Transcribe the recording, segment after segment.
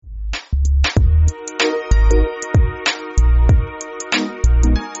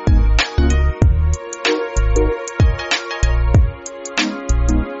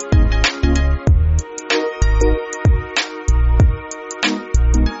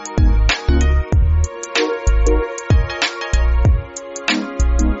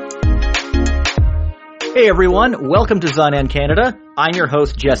Hey everyone, welcome to Zun Canada. I'm your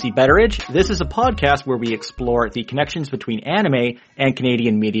host Jesse Betteridge. This is a podcast where we explore the connections between anime and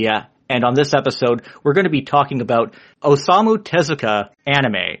Canadian media. And on this episode, we're going to be talking about Osamu Tezuka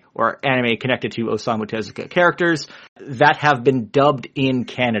anime, or anime connected to Osamu Tezuka characters that have been dubbed in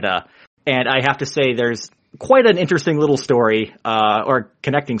Canada. And I have to say there's quite an interesting little story, or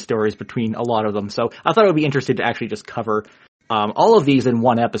connecting stories between a lot of them. So I thought it would be interesting to actually just cover all of these in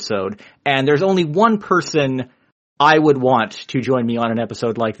one episode. And there's only one person I would want to join me on an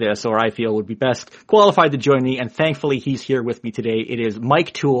episode like this, or I feel would be best qualified to join me, and thankfully he's here with me today. It is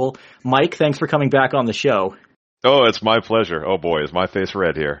Mike Toole. Mike, thanks for coming back on the show. Oh, it's my pleasure. Oh boy, is my face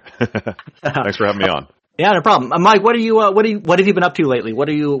red here. Thanks for having me on. Yeah, no problem. Mike, what have you been up to lately? What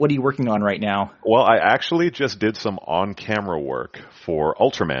are you working on right now? Well, I actually just did some on-camera work for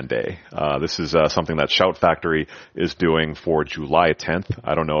Ultraman Day. This is something that Shout Factory is doing for July 10th.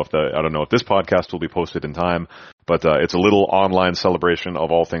 I don't know if this podcast will be posted in time, but it's a little online celebration of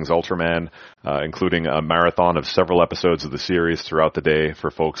all things Ultraman, including a marathon of several episodes of the series throughout the day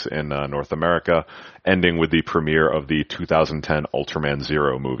for folks in North America, ending with the premiere of the 2010 Ultraman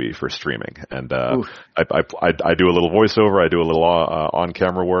Zero movie for streaming. And I do a little voiceover, I do a little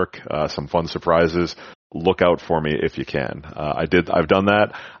on-camera work, some fun surprises. Look out for me if you can. I've done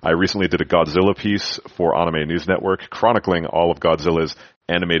that. I recently did a Godzilla piece for Anime News Network, chronicling all of Godzilla's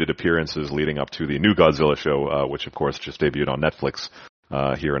animated appearances leading up to the new Godzilla show, which of course just debuted on Netflix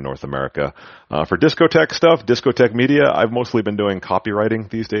here in North America. For Discotek stuff, Discotek Media, I've mostly been doing copywriting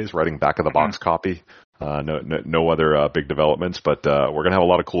these days, writing back of the box copy. No other big developments, but we're gonna have a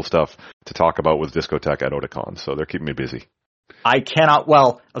lot of cool stuff to talk about with Discotek at Otakon, so they're keeping me busy. I cannot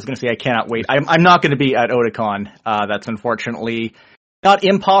wait. I'm not going to be at Otakon. That's unfortunately not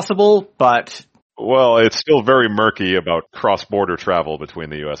impossible, but... Well, it's still very murky about cross-border travel between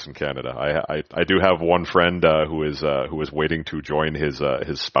the U.S. and Canada. I do have one friend who is waiting to join his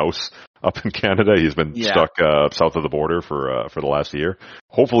spouse up in Canada. He's been stuck south of the border for the last year.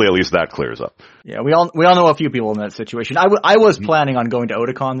 Hopefully, at least that clears up. Yeah, we all know a few people in that situation. I was planning on going to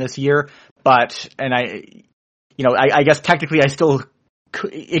Otakon this year, I guess technically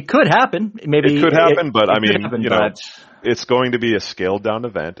it could happen. Maybe it could happen, but it's going to be a scaled down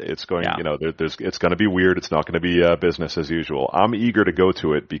event. It's going, it's going to be weird. It's not going to be business as usual. I'm eager to go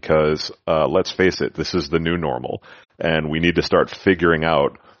to it because, let's face it, this is the new normal, and we need to start figuring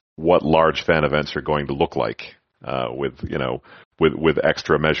out what large fan events are going to look like, with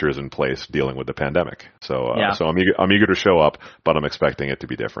extra measures in place dealing with the pandemic. So I'm eager to show up, but I'm expecting it to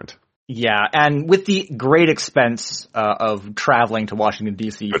be different. Yeah, and with the great expense of traveling to Washington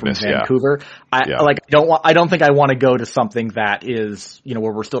D.C. from Vancouver, I don't think I want to go to something that is,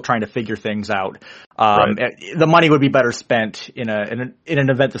 where we're still trying to figure things out. Right. The money would be better spent in an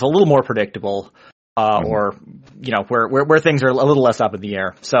event that's a little more predictable, or where things are a little less up in the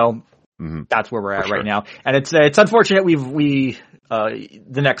air. So that's where we're at right now, and it's unfortunate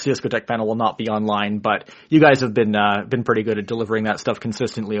the next Discotek panel will not be online, but you guys have been pretty good at delivering that stuff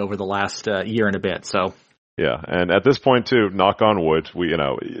consistently over the last year and a bit. So yeah, and at this point too, knock on wood,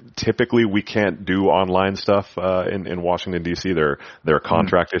 typically we can't do online stuff in Washington D.C. There are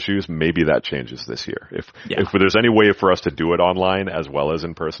contract issues. Maybe that changes this year. If there's any way for us to do it online as well as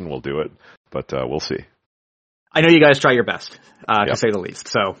in person, we'll do it. But we'll see. I know you guys try your best, to say the least.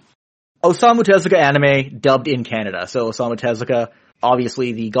 So Osamu Tezuka anime dubbed in Canada. So Osamu Tezuka,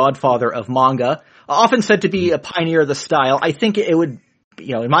 obviously the godfather of manga, often said to be a pioneer of the style. I think it would,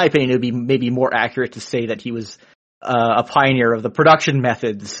 in my opinion, it would be maybe more accurate to say that he was a pioneer of the production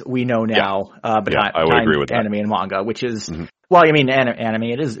methods we know now behind I would agree with anime and manga, which is, anime,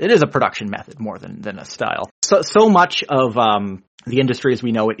 it is a production method more than a style. So much of the industry as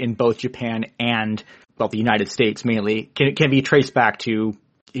we know it in both Japan and, the United States mainly, can be traced back to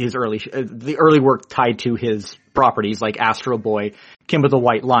his the early work tied to his properties like Astro Boy, Kimba the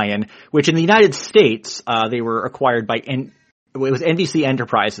White Lion, which in the United States, they were acquired by it was NBC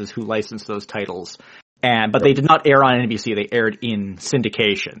Enterprises who licensed those titles. But they did not air on NBC, they aired in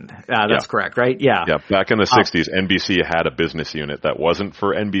syndication. That's correct, right? Yeah. Yeah, back in the 60s, NBC had a business unit that wasn't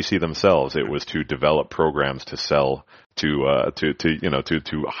for NBC themselves. It was to develop programs to sell to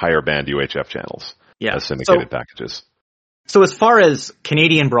higher band UHF channels as syndicated packages. So as far as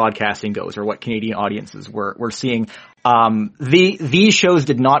Canadian broadcasting goes, or what Canadian audiences we're seeing, these shows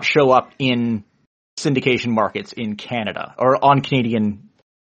did not show up in syndication markets in Canada, or on Canadian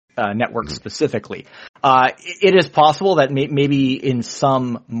networks specifically. It is possible that maybe in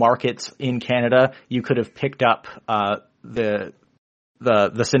some markets in Canada, you could have picked up the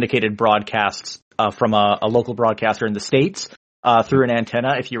syndicated broadcasts from a local broadcaster in the States. through an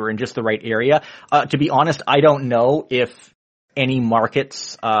antenna if you were in just the right area. To be honest, I don't know if any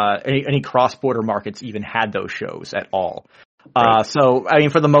markets, any cross-border markets even had those shows at all. Right. So, I mean,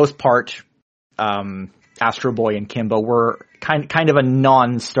 for the most part, Astro Boy and Kimba were kind of a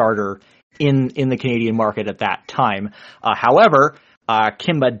non-starter in the Canadian market at that time. However,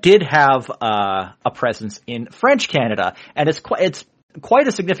 Kimba did have a presence in French Canada, and it's quite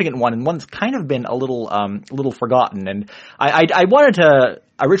a significant one, and one that's kind of been a little forgotten. And I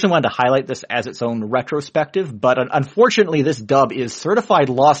originally wanted to highlight this as its own retrospective, but unfortunately this dub is certified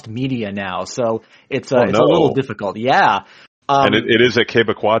lost media now, so it's a little difficult. Yeah. And it is a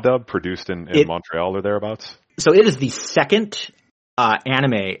Quebecois dub produced in Montreal or thereabouts? So it is the second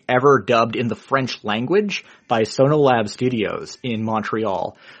anime ever dubbed in the French language by Sonolab Studios in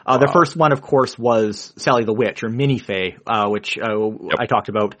Montreal. The first one, of course, was Sally the Witch, or Minifay, which I talked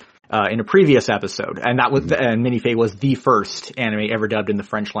about in a previous episode, and Minifay was the first anime ever dubbed in the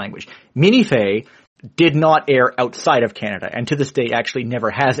French language. Minifay did not air outside of Canada, and to this day actually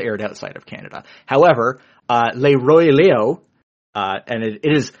never has aired outside of Canada. However, Le Roi Leo, and it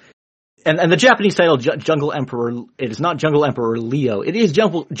is, and the Japanese title Jungle Emperor, it is not Jungle Emperor Leo, it is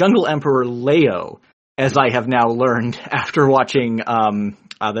Jungle Emperor Leo, as I have now learned after watching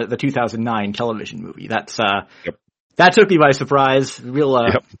the 2009 television movie. That took me by surprise. Real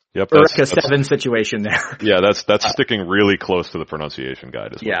Eureka 7 situation there. Yeah, that's sticking really close to the pronunciation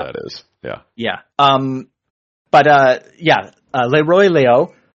guide is what that is. Yeah. Yeah. Le Roi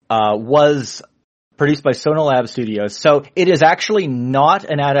Leo was produced by Sonolab Studios. So it is actually not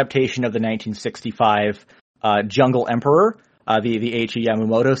an adaptation of the 1965 Jungle Emperor, the Eiichi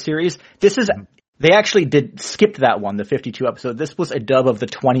Yamamoto series. They actually skipped that one, the 52 episode. This was a dub of the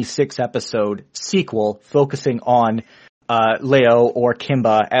 26 episode sequel focusing on Leo, or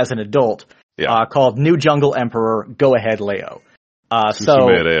Kimba, as an adult, called New Jungle Emperor, Go Ahead Leo.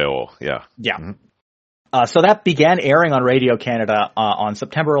 Leo, yeah. Mm-hmm. So that began airing on Radio Canada on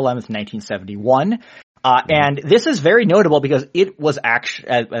September 11th, 1971. And this is very notable because it was actually,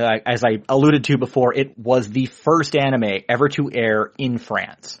 as I alluded to before, it was the first anime ever to air in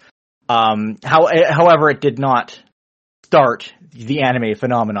France. However, it did not start the anime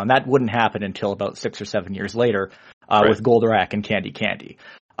phenomenon. That wouldn't happen until about 6 or 7 years later, with Goldorak and Candy Candy.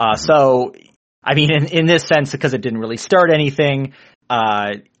 So, I mean, in this sense, because it didn't really start anything,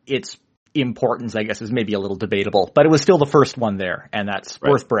 its importance, I guess, is maybe a little debatable, but it was still the first one there, and that's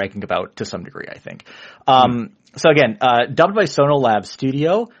worth bragging about to some degree, I think. So again, dubbed by Sonolab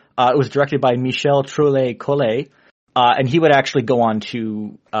Studio, it was directed by Michel Trollet-Collet, and he would actually go on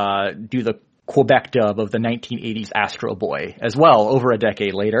to do the Quebec dub of the 1980s Astro Boy as well, over a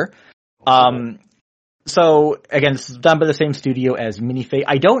decade later. So again, this is done by the same studio as Minifay.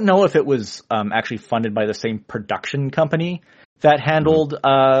 I don't know if it was actually funded by the same production company that handled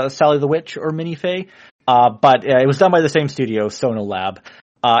Sally the Witch or Minifay, but it was done by the same studio, Sonolab,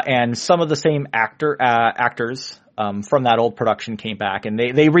 and some of the same actors from that old production came back, and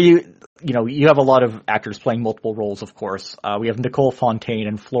you have a lot of actors playing multiple roles, of course. We have Nicole Fontaine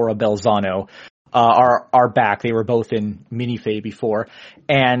and Flora Belzano are back. They were both in Minifay before,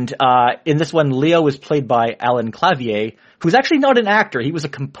 and in this one, Leo was played by Alan Clavier, who's actually not an actor. He was a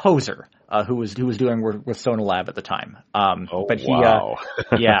composer. Who was doing work with Sonolab at the time. But he, wow.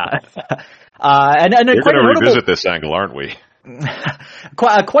 Yeah. And we're going to revisit this angle, aren't we?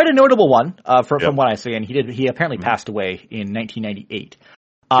 Quite a notable one, from what I see. And he apparently passed away in 1998.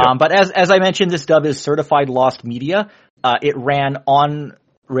 But as I mentioned, this dub is certified lost media. It ran on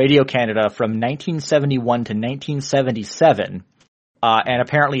Radio Canada from 1971 to 1977. And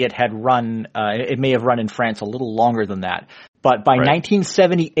apparently it had run, it may have run in France a little longer than that. But by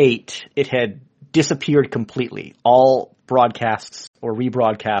 1978, it had disappeared completely. All broadcasts or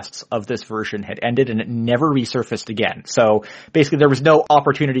rebroadcasts of this version had ended, and it never resurfaced again. So basically there was no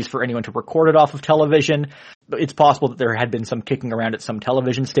opportunities for anyone to record it off of television. It's possible that there had been some kicking around at some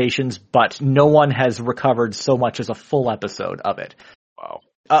television stations, but no one has recovered so much as a full episode of it. Wow.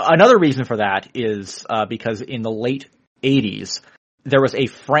 Another reason for that is because in the late 80s, there was a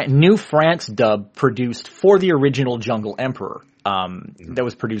new France dub produced for the original Jungle Emperor, that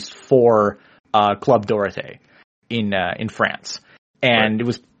was produced for Club Dorothée in France. And it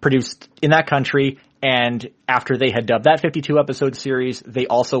was produced in that country, and after they had dubbed that 52 episode series, they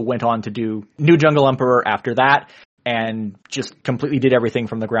also went on to do New Jungle Emperor after that, and just completely did everything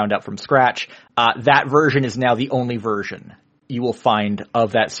from the ground up from scratch. That version is now the only version you will find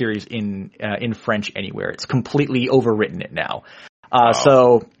of that series in French anywhere. It's completely overwritten it now. Wow.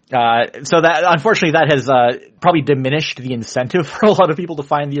 So So that, unfortunately, that has probably diminished the incentive for a lot of people to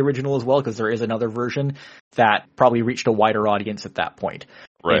find the original as well, because there is another version that probably reached a wider audience at that point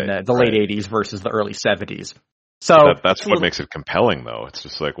in the late 80s versus the early 70s. So that's what makes it compelling, though. It's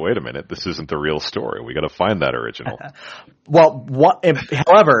just like, wait a minute, this isn't the real story. We got to find that original. Well,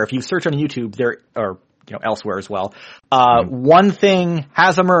 however, if you search on YouTube, or elsewhere as well, one thing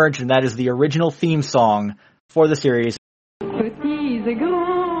has emerged, and that is the original theme song for the series. Petits et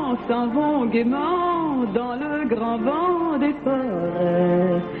grands s'en vont gaiement dans le grand vent des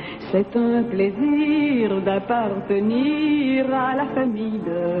forêts. C'est un plaisir d'appartenir à la famille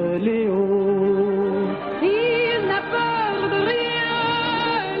de Léo. Il n'a peur de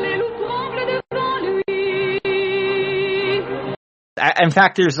rien, les loups tremblent devant lui. In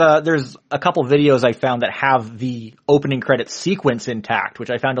fact, there's a couple videos I found that have the opening credits sequence intact, which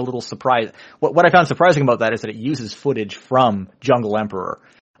I found a little surprising. What I found surprising about that is that it uses footage from Jungle Emperor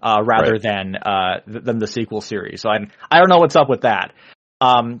rather than the sequel series. So I don't know what's up with that.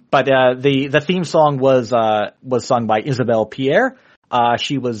 But the theme song was sung by Isabelle Pierre.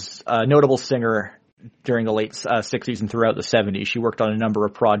 She was a notable singer during the late 60s and throughout the 70s. She worked on a number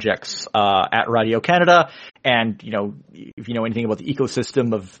of projects at Radio Canada, and if you know anything about the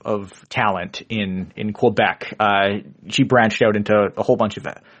ecosystem of talent in Quebec, she branched out into a whole bunch of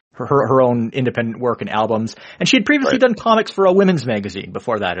her own independent work and albums, and she had previously done comics for a women's magazine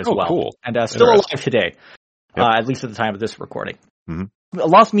before that as well. Cool. And still alive today, at least at the time of this recording. Mm-hmm.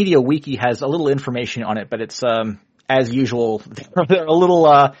 Lost Media Wiki has a little information on it, but it's as usual, they're a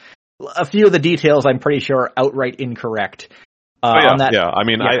little a few of the details I'm pretty sure are outright incorrect. On that. Yeah, I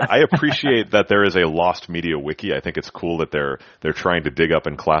mean, I appreciate that there is a Lost Media Wiki. I think it's cool that they're trying to dig up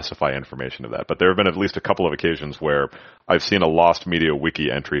and classify information of that. But there have been at least a couple of occasions where I've seen a Lost Media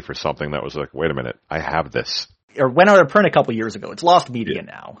Wiki entry for something that was like, wait a minute, I have this. Or went out of print a couple years ago. It's lost media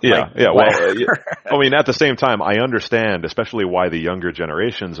now. Yeah, Well, I mean, at the same time, I understand, especially why the younger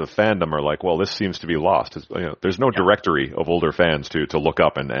generations of fandom are like, well, this seems to be lost. There's no directory of older fans to look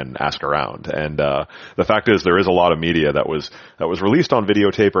up and ask around. And the fact is, there is a lot of media that was released on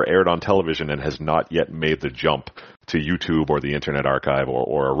videotape or aired on television and has not yet made the jump to YouTube or the Internet Archive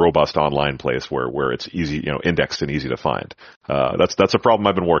or a robust online place where it's easy, indexed and easy to find. That's a problem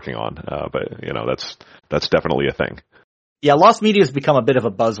I've been working on. But that's definitely a thing. Yeah, lost media has become a bit of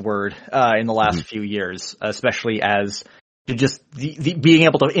a buzzword in the last few years, especially as just being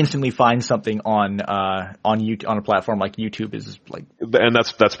able to instantly find something on YouTube, on a platform like YouTube is like, and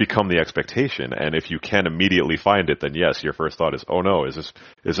that's become the expectation. And if you can immediately find it, then yes, your first thought is, oh no, is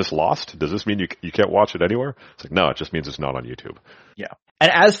this lost? Does this mean you can't watch it anywhere? It's like, no, it just means it's not on YouTube. Yeah.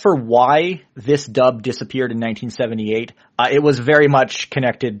 And as for why this dub disappeared in 1978, it was very much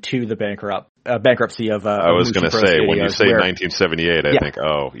connected to the bankruptcy of I was going to say, when you say 1978, I think,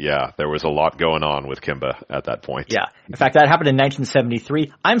 there was a lot going on with Kimba at that point. Yeah. In fact, that happened in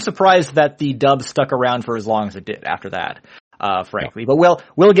 1973. I'm surprised that the dub stuck around for as long as it did after that, frankly. Yeah. But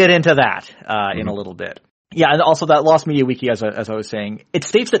we'll get into that in a little bit. Yeah, and also that Lost Media Wiki, as I was saying, it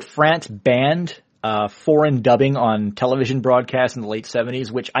states that France banned foreign dubbing on television broadcasts in the late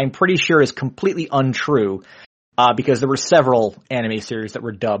 70s, which I'm pretty sure is completely untrue, because there were several anime series that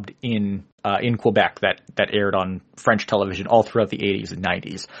were dubbed in Quebec that aired on French television all throughout the 80s and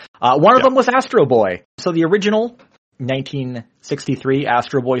 90s. One of them was Astro Boy. So the original 1963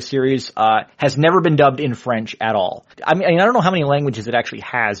 Astro Boy series has never been dubbed in French at all. I mean, I don't know how many languages it actually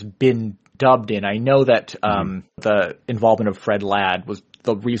has been dubbed in. I know that the involvement of Fred Ladd was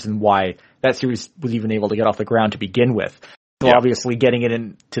the reason why that series was even able to get off the ground to begin with. So obviously getting it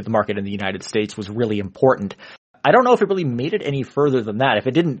into the market in the United States was really important. I don't know if it really made it any further than that. If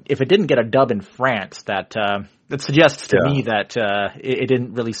it didn't get a dub in France, that suggests to me that it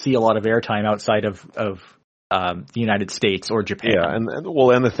didn't really see a lot of airtime outside of the United States or Japan. Yeah, and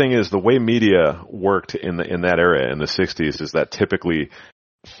the thing is, the way media worked in that era in the 60s is that typically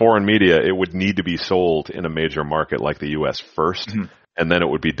foreign media, it would need to be sold in a major market like the US first. Mm-hmm. And then it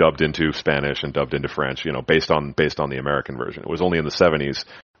would be dubbed into Spanish and dubbed into French, based on the American version. It was only in the 70s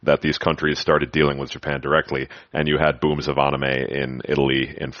that these countries started dealing with Japan directly, and you had booms of anime in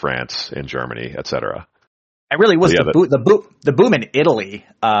Italy, in France, in Germany, etc. It really was the boom in Italy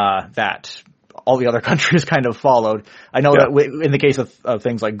that all the other countries kind of followed. I know that in the case of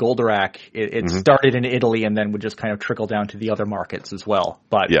things like Goldorak, it started in Italy and then would just kind of trickle down to the other markets as well.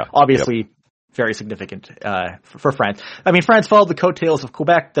 But obviously very significant for France. I mean, France followed the coattails of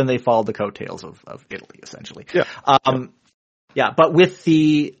Quebec, then they followed the coattails of Italy, essentially. But with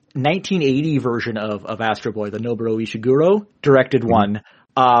the 1980 version of Astro Boy, the Nobuo Ishiguro directed one,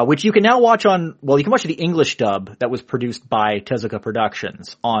 which you can now watch on, well, you can watch the English dub that was produced by Tezuka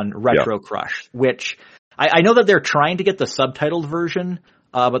Productions on Retro Crush, which I know that they're trying to get the subtitled version,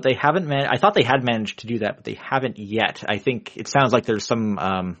 but they haven't I thought they had managed to do that, but they haven't yet. I think it sounds like there's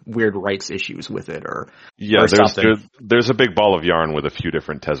some weird rights issues with it or something. There's a big ball of yarn with a few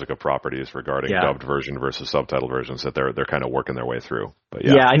different Tezuka properties regarding dubbed version versus subtitled versions that they're kind of working their way through. But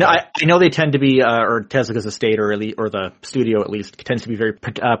I know they tend to be, or Tezuka's estate or the studio at least tends to be very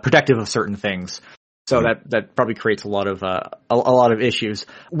protective of certain things. So that probably creates a lot of issues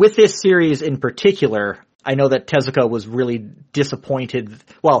with this series in particular. I know that Tezuka was really disappointed.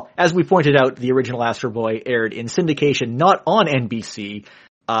 Well, as we pointed out, the original Astro Boy aired in syndication, not on NBC,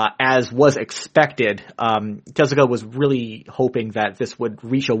 as was expected. Tezuka was really hoping that this would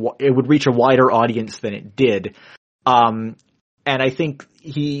reach a wider audience than it did. And I think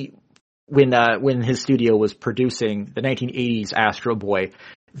when his studio was producing the 1980s Astro Boy,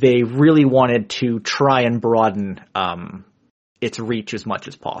 they really wanted to try and broaden, its reach as much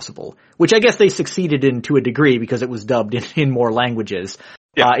as possible, which I guess they succeeded in to a degree because it was dubbed in more languages.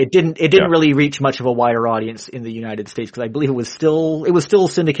 Yeah. It didn't really reach much of a wider audience in the United States because I believe it was still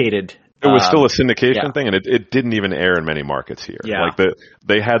syndicated. It was still a syndication thing, and it didn't even air in many markets here. Yeah. Like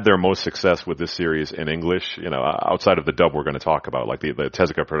they had their most success with this series in English, outside of the dub we're going to talk about, like the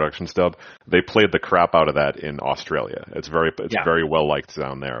Tezuka Productions dub. They played the crap out of that in Australia. It's very well liked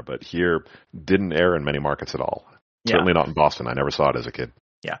down there, but here didn't air in many markets at all. Certainly not in Boston. I never saw it as a kid.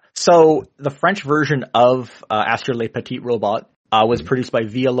 Yeah. So the French version of Astro Le Petit Robot was produced by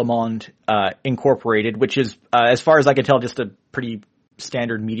Via Le Monde Incorporated, which is, as far as I can tell, just a pretty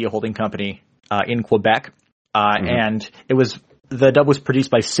standard media holding company in Quebec. And the dub was produced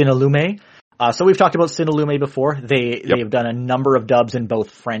by Cinelume. So we've talked about Cinelume before. They've done a number of dubs in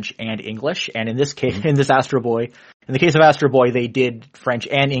both French and English. And in this case, in the case of Astro Boy, they did French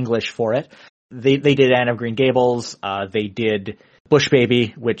and English for it. They did Anne of Green Gables. They did Bush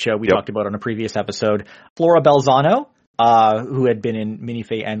Baby, which we talked about on a previous episode. Flora Belzano, who had been in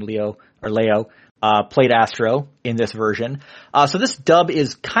Minifay and Leo, played Astro in this version. So this dub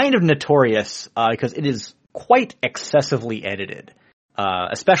is kind of notorious because it is quite excessively edited,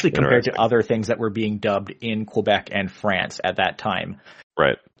 especially compared to other things that were being dubbed in Quebec and France at that time.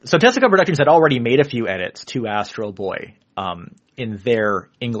 Right. So Tezuka Productions had already made a few edits to Astro Boy in their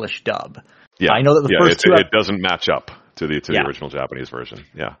English dub. Yeah, I know that the first two it doesn't match up to the original Japanese version.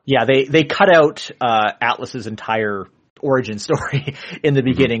 Yeah. Yeah, they cut out Atlas's entire origin story in the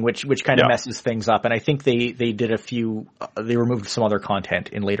beginning, which kind of messes things up. And I think they did they removed some other content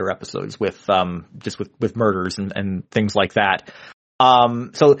in later episodes with murders and things like that.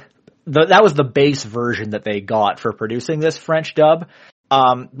 So that was the base version that they got for producing this French dub.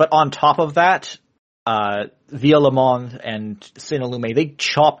 But on top of that, Via Le Monde and Cinelume, they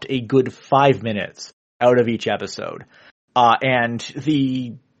chopped a good 5 minutes out of each episode. And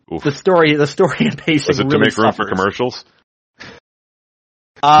the story and pacing was it really to make room suffers. for commercials?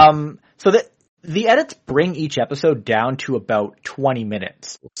 So the edits bring each episode down to about 20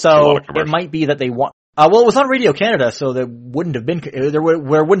 minutes. So it might be that they want, well, it was on Radio Canada, so there wouldn't have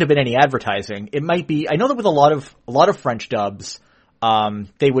been any advertising. It might be, I know that with a lot of French dubs,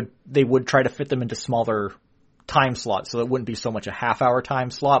 they would try to fit them into smaller time slots, so it wouldn't be so much a half-hour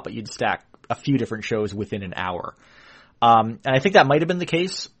time slot, but you'd stack a few different shows within an hour. And I think that might have been the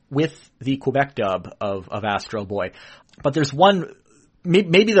case with the Quebec dub of Astro Boy. But there's one,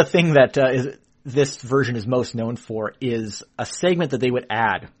 maybe the thing that this version is most known for is a segment that they would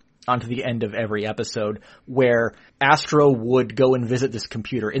add onto the end of every episode where Astro would go and visit this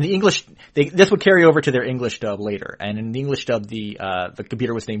computer. In the English, this would carry over to their English dub later. And in the English dub, the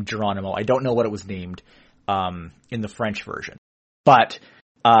computer was named Geronimo. I don't know what it was named in the French version. But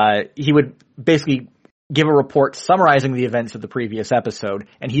he would basically give a report summarizing the events of the previous episode,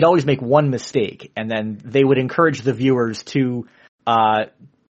 and he'd always make one mistake, and then they would encourage the viewers to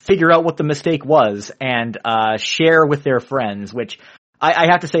figure out what the mistake was and share with their friends, which I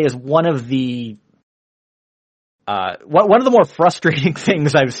have to say is one of the more frustrating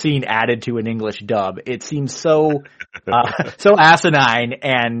things I've seen added to an English dub. It seems so asinine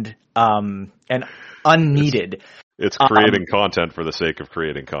and unneeded. It's creating content for the sake of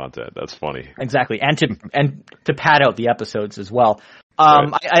creating content. That's funny. Exactly, and to pad out the episodes as well.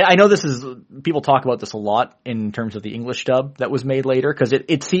 Right. I know people talk about this a lot in terms of the English dub that was made later because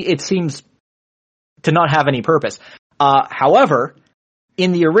it seems to not have any purpose. However,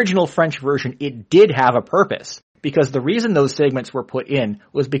 in the original French version, it did have a purpose because the reason those segments were put in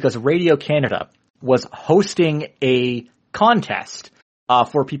was because Radio Canada was hosting a contest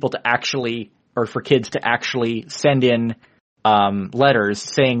for people to actually, or for kids to actually send in letters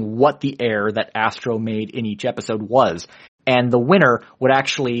saying what the air that Astro made in each episode was. And the winner would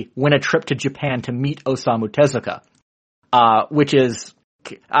actually win a trip to Japan to meet Osamu Tezuka, which is,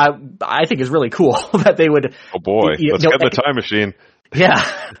 I think is really cool that they would. Oh boy, let's get the time machine. Yeah.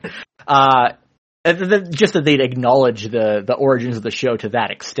 Just that they'd acknowledge the origins of the show to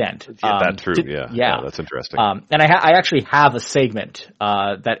that extent. Yeah, that's true. Yeah, that's interesting. And I actually have a segment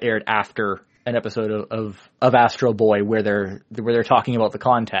that aired after an episode of Astro Boy where they're talking about the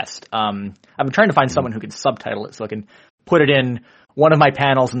contest. I've been trying to find someone who can subtitle it so I can put it in one of my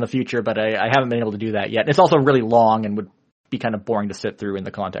panels in the future, but I haven't been able to do that yet. It's also really long and would be kind of boring to sit through in the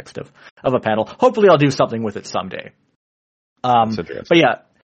context of a panel. Hopefully I'll do something with it someday. But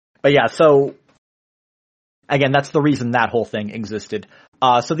yeah, so again, that's the reason that whole thing existed.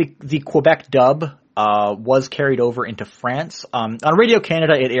 So the Quebec dub was carried over into France. On Radio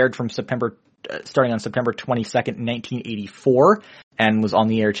Canada, it aired from starting on September 22nd, 1984, and was on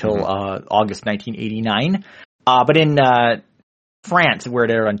the air till August 1989. But in France, where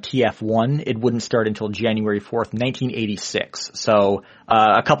it aired on TF1, it wouldn't start until January 4th, 1986. So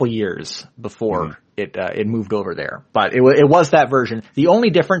a couple years before it moved over there. But it was that version. The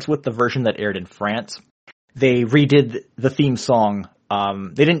only difference with the version that aired in France, they redid the theme song.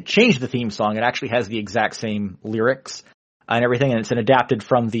 They didn't change the theme song. It actually has the exact same lyrics and everything, and it's an adapted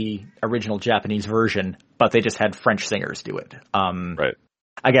from the original Japanese version, but they just had French singers do it. Right.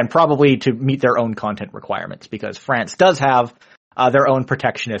 Again, probably to meet their own content requirements, because France does have their own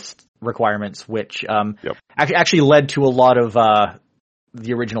protectionist requirements, which actually led to a lot of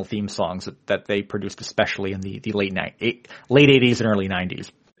the original theme songs that they produced, especially in the late 80s and early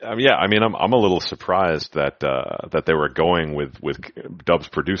 90s. Yeah, I mean, I'm a little surprised that they were going with dubs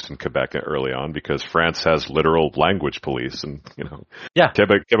produced in Quebec early on, because France has literal language police, and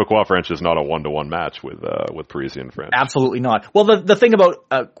Quebecois French is not a 1-to-1 match with Parisian French. Absolutely not. Well, the thing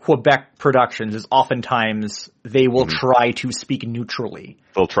about Quebec productions is oftentimes they will try to speak neutrally.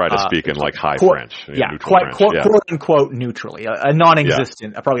 They'll try to speak in like high French, quote unquote neutrally, a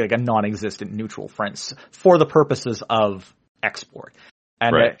non-existent, probably like a non-existent neutral French for the purposes of export.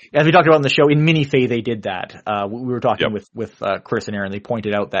 And as we talked about in the show, in Minifay they did that. We were talking with Chris and Aaron. They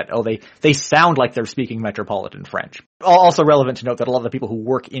pointed out that they sound like they're speaking Metropolitan French. Also relevant to note that a lot of the people who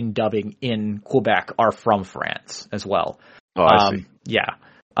work in dubbing in Quebec are from France as well. Oh, I see.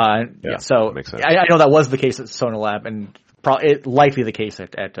 So makes sense. I know that was the case at Sonolab, and likely the case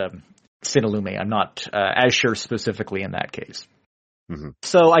at Cinelume. I'm not as sure specifically in that case. Mm-hmm.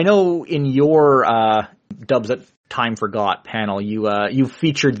 So I know in your Dubs That Time Forgot panel, you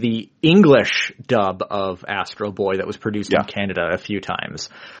featured the English dub of Astro Boy that was produced in Canada a few times.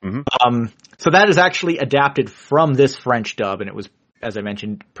 Mm-hmm. So that is actually adapted from this French dub, and it was, as I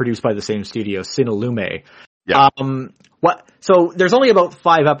mentioned, produced by the same studio, Cinelume. Yeah. So there's only about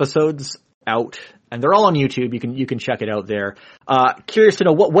 5 episodes out, and they're all on YouTube. You can check it out there. Curious to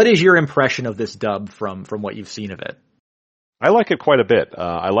know what is your impression of this dub from what you've seen of it? I like it quite a bit.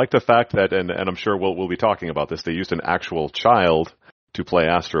 I like the fact that, and I'm sure we'll be talking about this, they used an actual child to play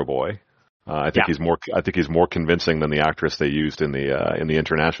Astro Boy. I think he's more convincing than the actress they used in the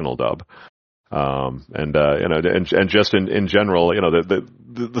international dub. And just in general,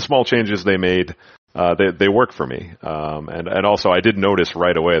 the small changes they made, they work for me. And also I did notice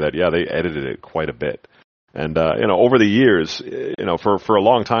right away that they edited it quite a bit. And, over the years, for a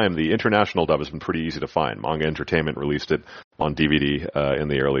long time, the international dub has been pretty easy to find. Manga Entertainment released it on DVD, in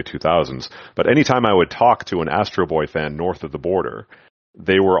the early 2000s. But anytime I would talk to an Astro Boy fan north of the border,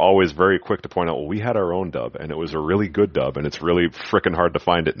 they were always very quick to point out, well, we had our own dub, and it was a really good dub, and it's really frickin' hard to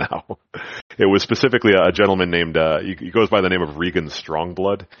find it now. It was specifically a gentleman named, he goes by the name of Regan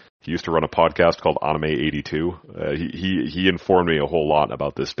Strongblood. He used to run a podcast called Anime 82. He informed me a whole lot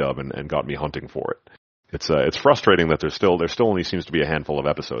about this dub and got me hunting for it. It's frustrating that there still only seems to be a handful of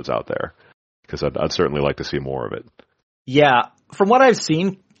episodes out there, because I'd certainly like to see more of it. Yeah, from what I've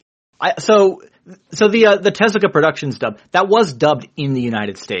seen, so the Tezuka Productions dub that was dubbed in the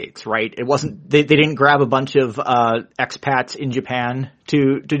United States, right? It wasn't they didn't grab a bunch of expats in Japan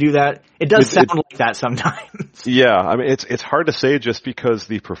to do that. It does sound like that sometimes. Yeah, I mean it's hard to say, just because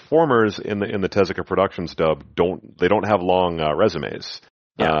the performers in the Tezuka Productions dub don't have long resumes.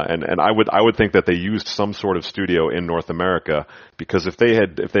 Yeah. And I would think that they used some sort of studio in North America, because if they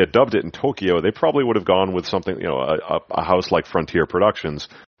had dubbed it in Tokyo, they probably would have gone with something, a house like Frontier Productions,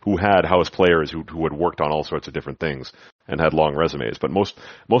 who had house players who had worked on all sorts of different things and had long resumes. But most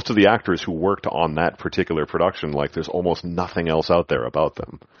of the actors who worked on that particular production, there's almost nothing else out there about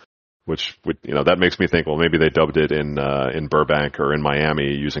them. which would, that makes me think, well, maybe they dubbed it in Burbank or in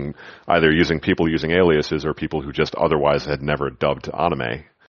Miami using people using aliases or people who just otherwise had never dubbed anime.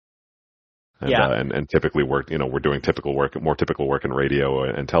 And, and typically worked, we're doing more typical work in radio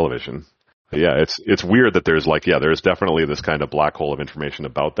and television. Yeah, it's weird that there's definitely this kind of black hole of information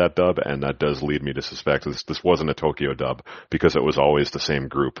about that dub, and that does lead me to suspect this wasn't a Tokyo dub because it was always the same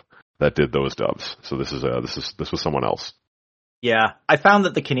group that did those dubs. So this was someone else. Yeah, I found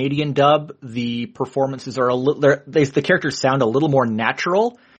that the Canadian dub, the performances are the characters sound a little more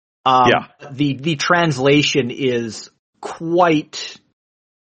natural. The translation is quite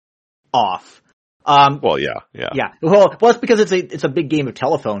off. Yeah. Well, it's because it's a big game of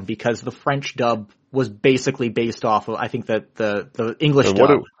telephone, because the French dub was basically based off of, I think that the English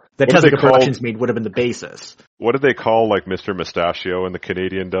dub that Tezuka Productions made would have been the basis. What did they call like Mr. Mustachio in the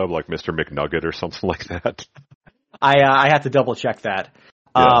Canadian dub, like Mr. McNugget or something like that? I had to double check that.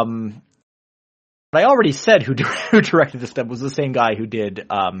 Yeah. But I already said who directed this dub was the same guy who did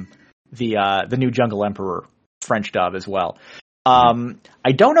the new Jungle Emperor French dub as well.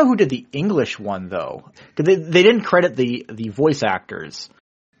 I don't know who did the English one though. They didn't credit the voice actors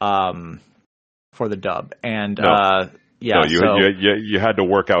for the dub, and you had to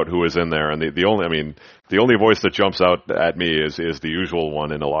work out who was in there, and the only voice that jumps out at me is the usual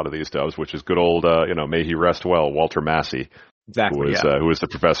one in a lot of these dubs, which is good old may he rest well, Walter Massey. Exactly. Who was the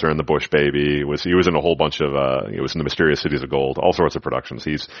professor in The Bush Baby? He was in a whole bunch of he was in The Mysterious Cities of Gold, all sorts of productions.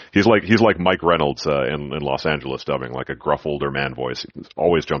 He's like Mike Reynolds in Los Angeles dubbing, like a gruff older man voice. It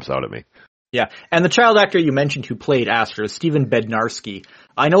always jumps out at me. Yeah, and the child actor you mentioned who played Astor is Stephen Bednarski.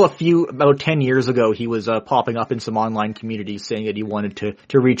 I know about 10 years ago he was popping up in some online communities saying that he wanted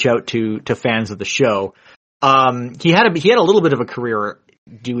to reach out to fans of the show. He had a little bit of a career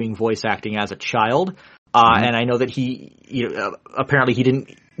doing voice acting as a child. And I know that he, apparently he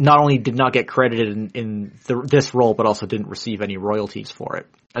did not get credited in this role, but also didn't receive any royalties for it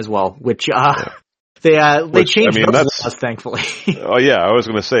as well, which, they changed those laws, thankfully. Oh yeah, I was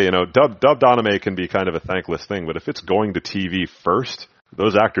going to say, dubbed anime can be kind of a thankless thing, but if it's going to TV first,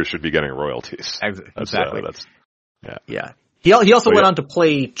 those actors should be getting royalties. Exactly. Yeah. He also went on to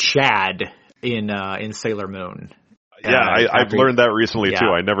play Chad in Sailor Moon. Yeah, I've learned that recently too.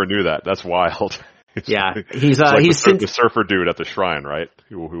 I never knew that. That's wild. He's the surfer dude at the shrine, right?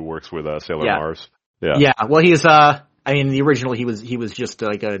 Who works with Sailor Mars. Yeah. Well, he's the original he was just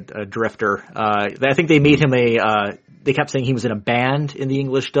like a drifter. I think they made him they kept saying he was in a band in the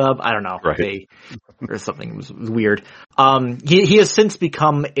English dub. I don't know. Right. Or something was weird. He has since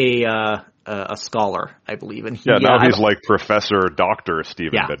become a scholar, I believe, and now he's like Professor Dr.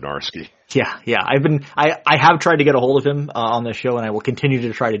 Stephen Bednarski. Yeah. I have tried to get a hold of him on the show, and I will continue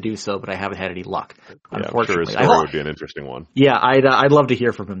to try to do so, but I haven't had any luck. Unfortunately, I'm sure his story would be an interesting one. Yeah, I'd love to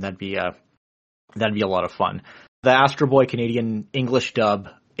hear from him. That'd be a lot of fun. The Astro Boy Canadian English dub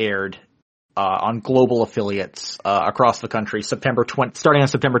aired on global affiliates across the country, starting on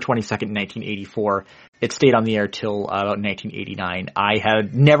September 22nd, 1984. It stayed on the air till about 1989. I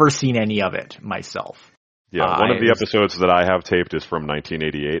had never seen any of it myself. Yeah, one of the episodes that I have taped is from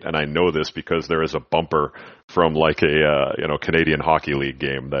 1988, and I know this because there is a bumper from like a Canadian Hockey League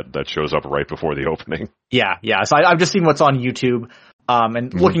game that shows up right before the opening. Yeah. So I've just seen what's on YouTube,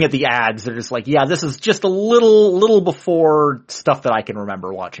 and looking at the ads, they're just like, this is just a little before stuff that I can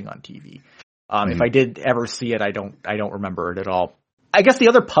remember watching on TV. If I did ever see it, I don't remember it at all. I guess the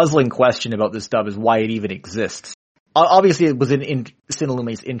other puzzling question about this dub is why it even exists. Obviously, it was in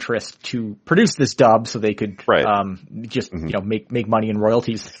Cinelume's interest to produce this dub so they could make money and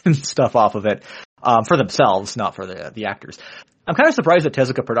royalties and stuff off of it for themselves, not for the actors. I'm kind of surprised that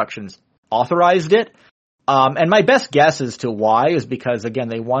Tezuka Productions authorized it. And my best guess as to why is because, again,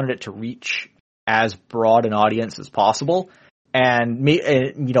 they wanted it to reach as broad an audience as possible. And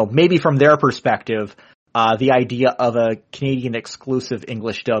maybe from their perspective, the idea of a Canadian exclusive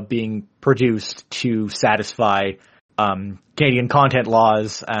English dub being produced to satisfy Canadian content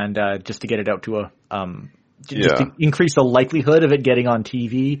laws and just to get it out to to increase the likelihood of it getting on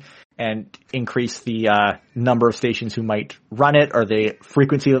TV and increase the number of stations who might run it or the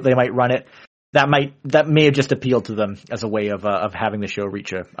frequency that they might run it. That may have just appealed to them as a way of having the show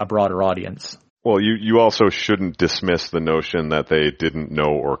reach a broader audience. Well, you also shouldn't dismiss the notion that they didn't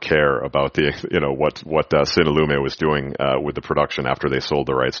know or care about what Cinelume was doing with the production after they sold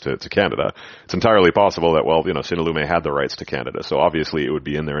the rights to Canada. It's entirely possible that Cinelume had the rights to Canada, so obviously it would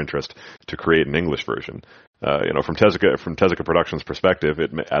be in their interest to create an English version. From Tezuka Productions' perspective,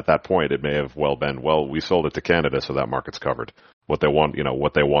 at that point it may have well been, we sold it to Canada, so that market's covered. What they want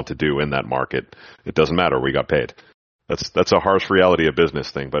to do in that market, it doesn't matter. We got paid. That's a harsh reality of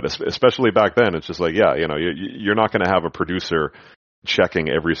business thing, but especially back then, it's just like, yeah, you're not going to have a producer checking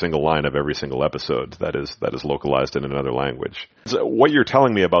every single line of every single episode that is localized in another language. So what you're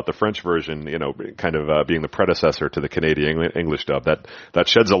telling me about the French version, kind of being the predecessor to the Canadian English dub, that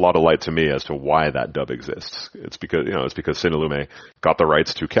sheds a lot of light to me as to why that dub exists. It's because Cinelume got the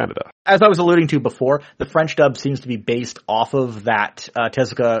rights to Canada. As I was alluding to before, the French dub seems to be based off of that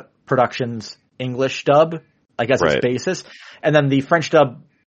Tezuka Productions English dub, I guess, its basis, and then the French dub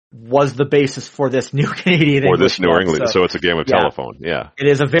was the basis for this new Canadian English. Or this new English, so it's a game of telephone, yeah. It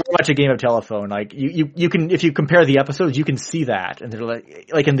is very much a game of telephone. Like, you can, if you compare the episodes, you can see that. And they're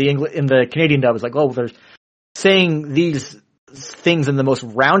like in the Canadian dub, it's like, oh, they're saying these things in the most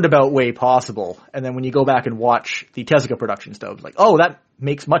roundabout way possible. And then when you go back and watch the Tezuka Productions dub, it's like, oh, that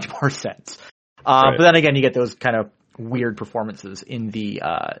makes much more sense. But then again, you get those kind of weird performances in the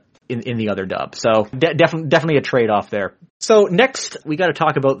other dub. So definitely a trade-off there. So next, we got to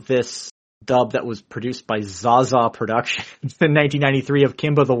talk about this dub that was produced by Zaza Productions in 1993 of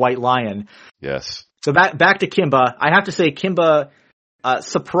Kimba the White Lion. Yes. So back to Kimba. I have to say, Kimba,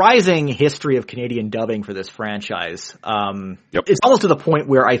 surprising history of Canadian dubbing for this franchise. Yep. It's almost to the point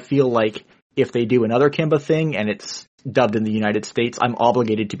where I feel like if they do another Kimba thing and it's dubbed in the United States, I'm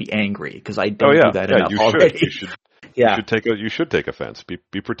obligated to be angry because I don't do that enough already. You should take offense.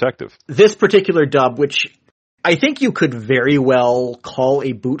 Be protective. This particular dub, which I think you could very well call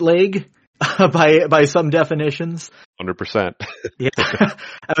a bootleg by some definitions. 100%. Yeah,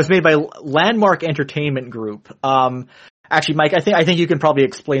 it was made by Landmark Entertainment Group. Actually, Mike, I think you can probably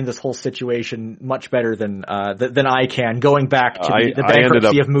explain this whole situation much better than I can. Going back to the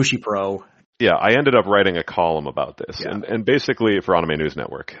bankruptcy of Mushi Pro. Yeah, I ended up writing a column about this, and basically for Anime News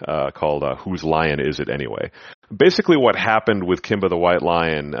Network, called "Whose Lion Is It Anyway?" Basically, what happened with Kimba the White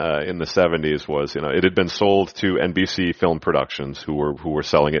Lion in the 70s was, it had been sold to NBC Film Productions, who were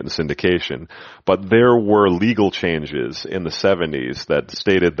selling it in syndication, but there were legal changes in the 70s that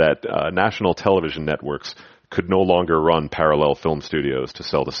stated that national television networks could no longer run parallel film studios to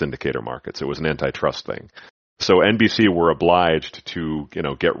sell to syndicator markets. It was an antitrust thing. So NBC were obliged to,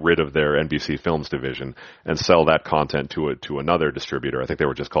 get rid of their NBC Films division and sell that content to another distributor. I think they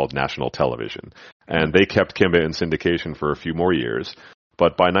were just called National Television. And they kept Kimba in syndication for a few more years.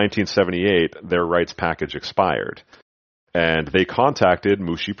 But by 1978, their rights package expired. And they contacted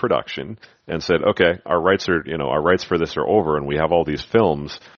Mushi Production and said, okay, our rights for this are over and we have all these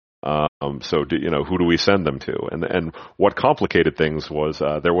films. So who do we send them to? And what complicated things was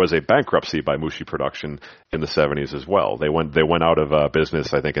there was a bankruptcy by Mushi Production in the 70s as well. They went out of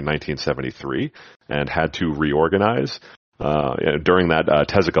business, I think, in 1973 and had to reorganize. During that,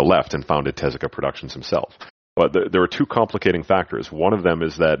 Tezuka left and founded Tezuka Productions himself. But there were two complicating factors. One of them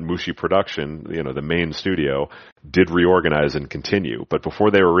is that Mushi Production, the main studio, did reorganize and continue. But before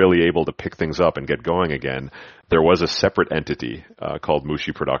they were really able to pick things up and get going again, there was a separate entity called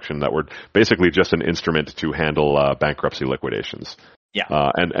Mushi Production that were basically just an instrument to handle bankruptcy liquidations. Yeah.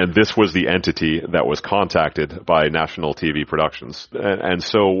 And this was the entity that was contacted by National TV Productions. And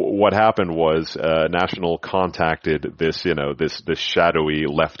so what happened was, National contacted this, this shadowy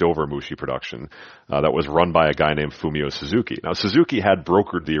leftover Mushi production, that was run by a guy named Fumio Suzuki. Now, Suzuki had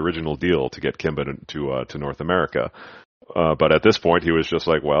brokered the original deal to get Kimba to North America. But at this point, he was just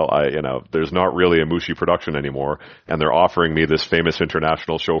like, well, there's not really a Mushi production anymore, and they're offering me this famous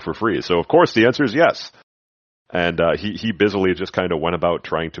international show for free. So, of course, the answer is yes. And he busily just kind of went about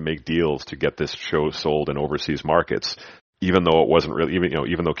trying to make deals to get this show sold in overseas markets, even though it wasn't really,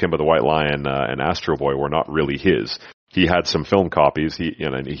 even though Kimba the White Lion and Astro Boy were not really his. He had some film copies. He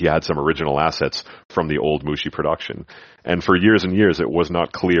had some original assets from the old Mushi production. And for years and years, it was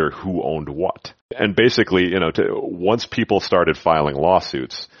not clear who owned what. And basically, once people started filing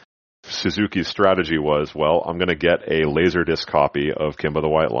lawsuits, Suzuki's strategy was, well, I'm going to get a Laserdisc copy of Kimba the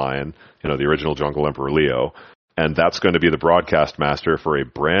White Lion, the original Jungle Emperor Leo, and that's going to be the broadcast master for a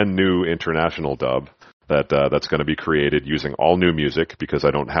brand new international dub that's going to be created using all new music because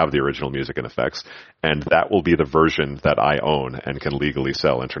I don't have the original music and effects, and that will be the version that I own and can legally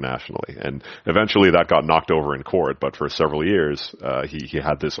sell internationally. And eventually that got knocked over in court, but for several years he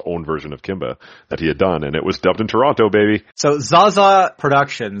had this own version of Kimba that he had done, and it was dubbed in Toronto, baby. So Zaza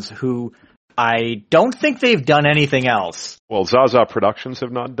Productions, who I don't think they've done anything else. Well, Zaza Productions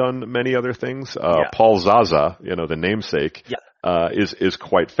have not done many other things. Paul Zaza, the namesake, is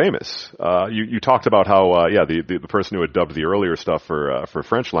quite famous. You talked about how, the person who had dubbed the earlier stuff for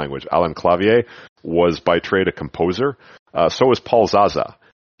French language, Alain Clavier, was by trade a composer. So is Paul Zaza.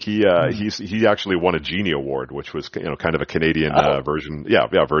 He actually won a Genie Award, which was kind of a Canadian version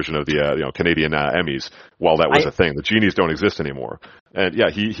of the Canadian Emmys. While that was a thing, the Genies don't exist anymore. And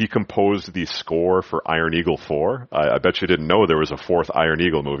he composed the score for Iron Eagle 4. I bet you didn't know there was a fourth Iron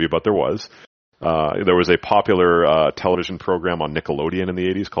Eagle movie, but there was. There was a popular television program on Nickelodeon in the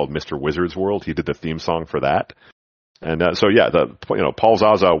 80s called Mr. Wizard's World. He did the theme song for that. And Paul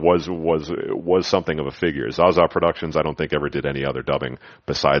Zaza was something of a figure. Zaza Productions, I don't think, ever did any other dubbing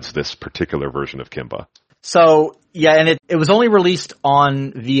besides this particular version of Kimba. So and it was only released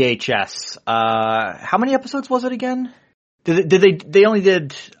on VHS. How many episodes was it again? They only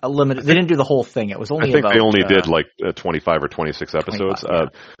did a limited? They didn't do the whole thing. It was only. I think they only did like 25 or 26 episodes. 25,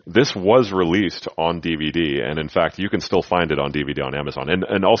 this was released on DVD, and in fact, you can still find it on DVD on Amazon.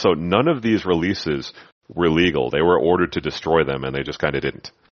 And also, none of these releases were legal. They were ordered to destroy them, and they just kind of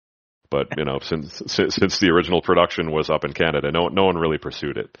didn't. But since the original production was up in Canada, no one really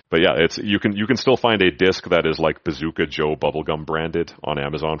pursued it. But yeah, you can still find a disc that is like Bazooka Joe bubblegum branded on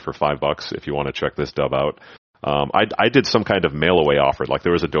Amazon for $5 if you want to check this dub out. I did some kind of mail away offer. Like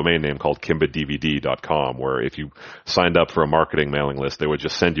there was a domain name called kimbadvd.com where if you signed up for a marketing mailing list, they would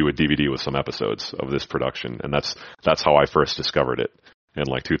just send you a DVD with some episodes of this production, and that's how I first discovered it in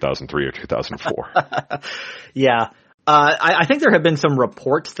like 2003 or 2004. Yeah. I think there have been some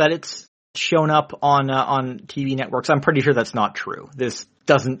reports that it's shown up on TV networks. I'm pretty sure that's not true. This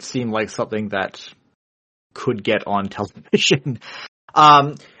doesn't seem like something that could get on television.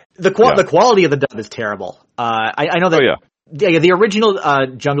 The quality of the dub is terrible. I know that. Oh, yeah. The original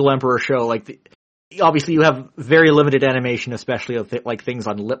Jungle Emperor show, obviously you have very limited animation, especially of things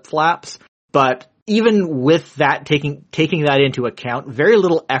on lip flaps. But even with that, taking that into account, very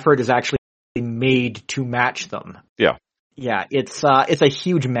little effort is actually made to match them. Yeah. Yeah, it's a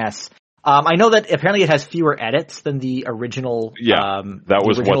huge mess. I know that apparently it has fewer edits than the original. Yeah, that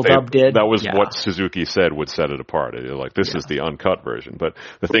was what dub did. That was what Suzuki said would set it apart. This is the uncut version. But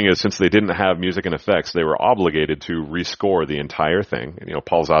the thing is, since they didn't have music and effects, they were obligated to rescore the entire thing. And,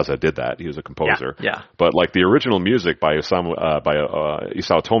 Paul Zaza did that. He was a composer. Yeah. But the original music by Isao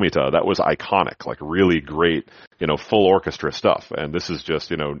Tomita, that was iconic. Really great, full orchestra stuff. And this is just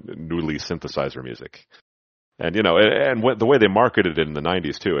noodly synthesizer music. And, the way they marketed it in the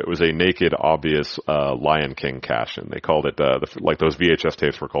 90s, too, it was a naked, obvious Lion King cash-in. They called it, those VHS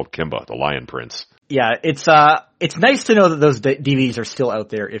tapes were called Kimba, the Lion Prince. Yeah, it's nice to know that those DVDs are still out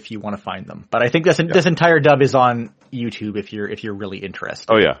there if you want to find them. But I think this entire dub is on YouTube if you're really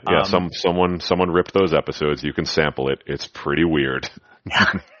interested. Oh, yeah. Yeah, someone ripped those episodes. You can sample it. It's pretty weird.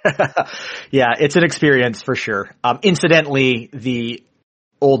 Yeah, it's an experience for sure. Incidentally, the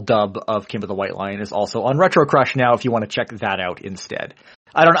old dub of Kimba the White Lion is also on Retro Crush now if you want to check that out instead.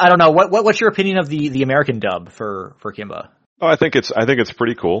 I don't know. What's your opinion of the American dub for Kimba? Oh, I think it's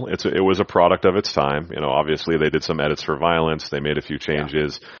pretty cool. It was a product of its time. Obviously they did some edits for violence. They made a few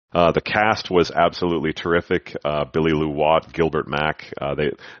changes. Yeah. The cast was absolutely terrific. Billy Lou Watt, Gilbert Mack.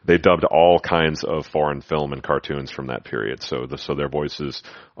 They dubbed all kinds of foreign film and cartoons from that period. So their voices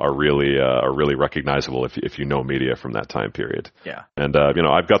are really recognizable if you know media from that time period. Yeah. And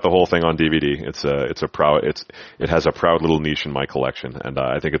I've got the whole thing on DVD. It has a proud little niche in my collection, and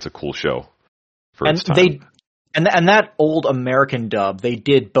I think it's a cool show for its time. And that old American dub, they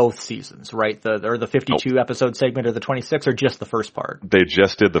did both seasons, right? The 52 episode segment or the 26, or just the first part? They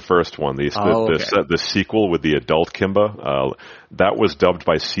just did the first one. The sequel with the adult Kimba, that was dubbed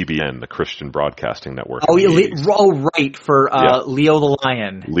by CBN, the Christian Broadcasting Network. Right, for Leo the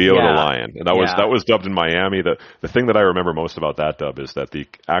Lion. Leo the Lion. And that was dubbed in Miami. The thing that I remember most about that dub is that the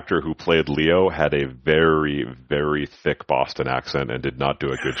actor who played Leo had a very, very thick Boston accent and did not do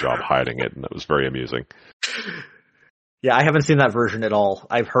a good job hiding it, and that was very amusing. Yeah, I haven't seen that version at all.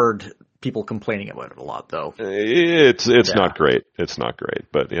 I've heard people complaining about it a lot, though. It's not great. It's not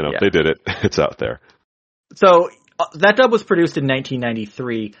great, but they did it. It's out there. So that dub was produced in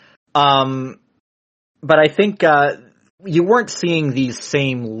 1993, but I think you weren't seeing these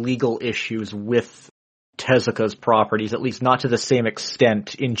same legal issues with Tezuka's properties, at least not to the same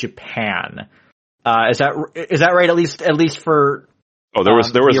extent in Japan. Is that right? At least for. Oh, there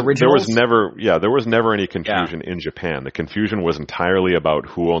was never any confusion in Japan. The confusion was entirely about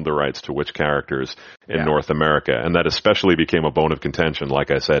who owned the rights to which characters in North America, and that especially became a bone of contention,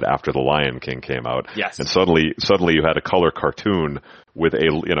 like I said, after The Lion King came out. Yes. And suddenly you had a color cartoon with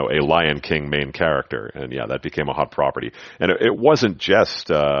a Lion King main character, and that became a hot property. And it wasn't just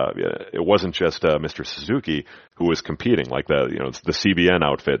Mr. Suzuki who was competing, like the CBN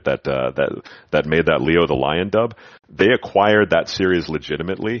outfit that made that Leo the Lion dub. They acquired that series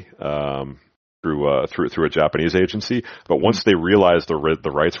legitimately. through a Japanese agency. But once they realized the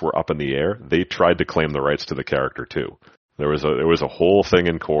rights were up in the air, they tried to claim the rights to the character too. There was a whole thing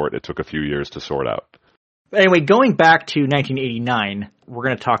in court. It took a few years to sort out. Anyway, going back to 1989, we're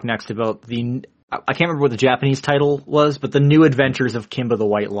going to talk next about I can't remember what the Japanese title was, but The New Adventures of Kimba the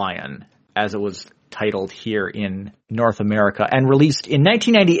White Lion, as it was titled here in North America, and released in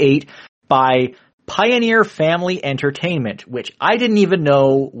 1998 by Pioneer Family Entertainment, which I didn't even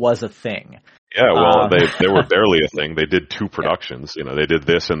know was a thing. Yeah, well, they were barely a thing. They did two productions. You know, they did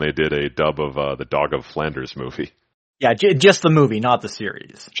this and they did a dub of the Dog of Flanders movie. Yeah, just the movie, not the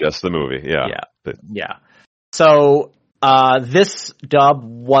series. Just the movie, yeah. Yeah. So, this dub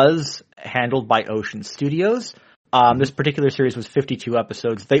was handled by Ocean Studios. This particular series was 52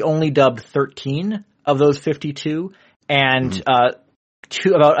 episodes. They only dubbed 13 of those 52, and about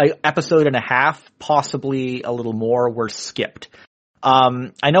an episode and a half, possibly a little more, were skipped.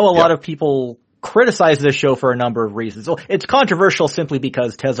 I know a lot of people criticize this show for a number of reasons. Well, it's controversial simply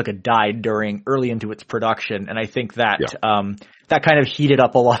because Tezuka died early into its production, and I think that that kind of heated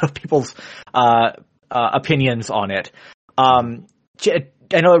up a lot of people's opinions on it.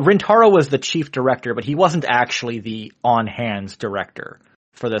 I know Rintaro was the chief director, but he wasn't actually the on-hands director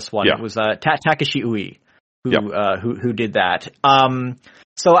for this one. Yeah. It was Takeshi Ui who did that.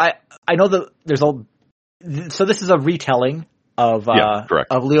 So I know that so this is a retelling of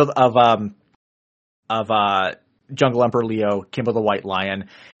Jungle Emperor Leo, Kimba the White Lion,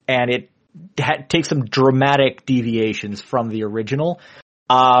 and it takes some dramatic deviations from the original.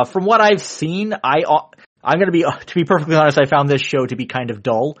 From what I've seen, I'm going to be perfectly honest, I found this show to be kind of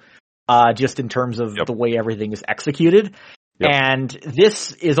dull, just in terms of the way everything is executed. Yep. And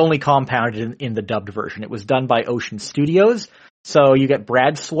this is only compounded in the dubbed version. It was done by Ocean Studios. So you get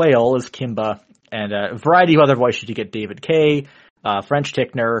Brad Swale as Kimba, and a variety of other voices. You get David Kaye, French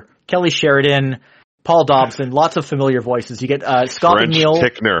Tickner, Kelly Sheridan, Paul Dobson, lots of familiar voices. You get Scott McNeil.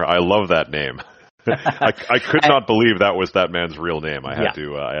 French Tickner, I love that name. I could not believe that was that man's real name. I had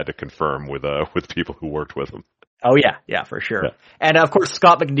to confirm with people who worked with him. Oh yeah, for sure. Yeah. And of course,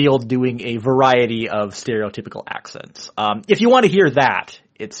 Scott McNeil doing a variety of stereotypical accents. If you want to hear that,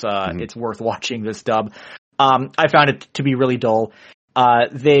 it's worth watching this dub. I found it to be really dull.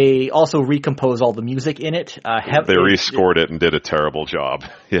 They also recompose all the music in it. They rescored it and did a terrible job.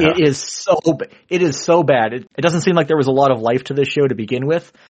 Yeah. It is so bad. It doesn't seem like there was a lot of life to this show to begin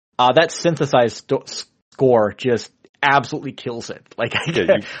with. That synthesized score just absolutely kills it. Like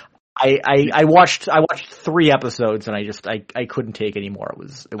I watched 3 episodes and I couldn't take any more. It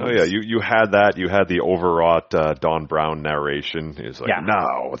was you had that. You had the overwrought Don Brown narration. It's like,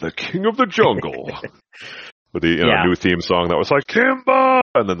 now the king of the jungle. With the new theme song that was like, Kimba!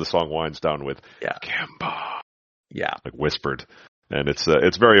 And then the song winds down with, Kimba! Yeah. Like whispered. And it's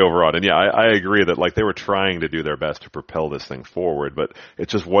very overwrought. And I agree that like they were trying to do their best to propel this thing forward, but it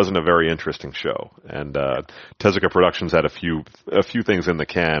just wasn't a very interesting show. And Tezuka Productions had a few things in the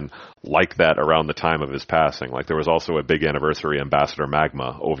can like that around the time of his passing. Like there was also a big anniversary Ambassador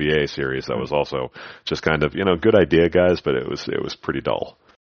Magma OVA series that was also just kind of, good idea, guys, but it was pretty dull.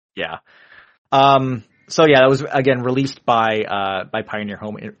 Yeah. So that was again released by Pioneer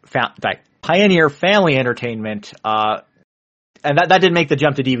Family Entertainment, and that didn't make the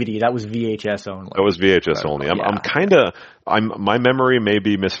jump to DVD. That was VHS only. That was VHS only. My memory may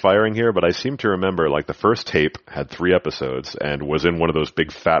be misfiring here, but I seem to remember like the first tape had 3 episodes and was in one of those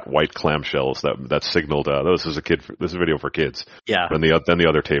big fat white clamshells that signaled this is a video for kids. Yeah. And then the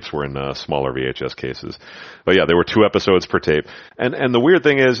other tapes were in smaller VHS cases. But there were 2 episodes per tape. And the weird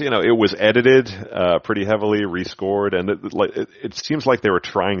thing is, it was edited pretty heavily, rescored, and it seems like they were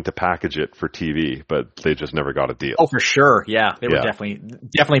trying to package it for TV, but they just never got a deal. Oh, for sure. Yeah. They were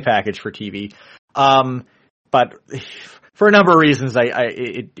definitely packaged for TV. But for a number of reasons,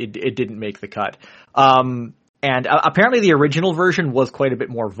 it didn't make the cut. And apparently the original version was quite a bit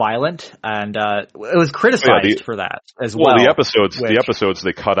more violent, and it was criticized for that as well. Well, the episodes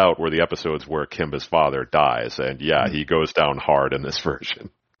they cut out were the episodes where Kimba's father dies, and he goes down hard in this version.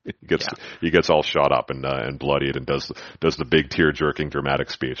 He gets all shot up and bloodied and does the big tear jerking dramatic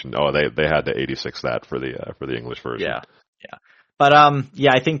speech. And they had to 86 that for the English version. Yeah. But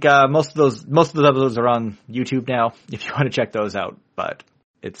I think most of those episodes are on YouTube now if you want to check those out. But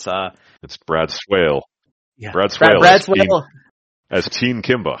it's Brad Swale. Yeah. Brad Swale as Teen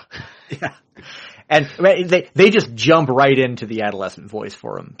Kimba. Yeah. And they just jump right into the adolescent voice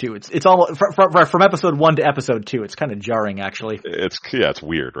for him too. It's all from episode 1 to episode 2. It's kind of jarring, actually. It's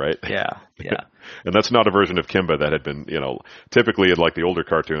weird, right? Yeah. And that's not a version of Kimba that had been, typically in like the older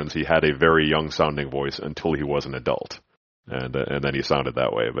cartoons, he had a very young sounding voice until he was an adult, and then he sounded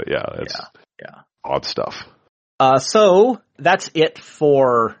that way. But Yeah. Odd stuff. So that's it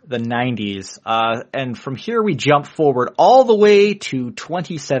for the 90s. And from here we jump forward all the way to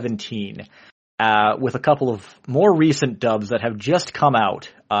 2017, with a couple of more recent dubs that have just come out,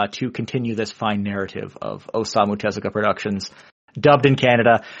 to continue this fine narrative of Osamu Tezuka Productions, dubbed in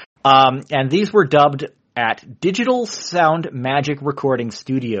Canada. And these were dubbed at Digital Sound Magic Recording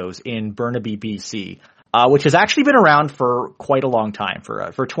Studios in Burnaby, BC. Which has actually been around for quite a long time,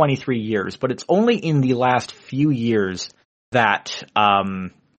 for 23 years, but it's only in the last few years that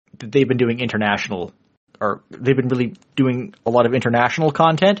they've been doing international, or they've been really doing a lot of international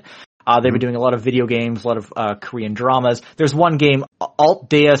content. They've been doing a lot of video games, a lot of Korean dramas. There's one game, Alt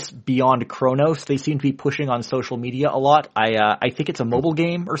Deus Beyond Chronos, they seem to be pushing on social media a lot. I think it's a mobile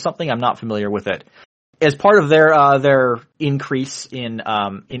game or something. I'm not familiar with it. As part of their increase in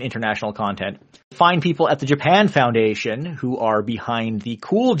international content, fine people at the Japan Foundation, who are behind the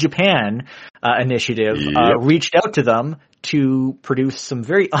Cool Japan initiative, reached out to them to produce some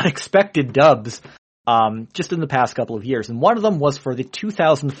very unexpected dubs just in the past couple of years. And one of them was for the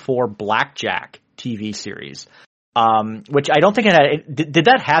 2004 Blackjack TV series, which I don't think it had. Did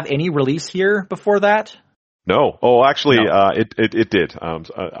that have any release here before that? No. Oh, actually, No. It did.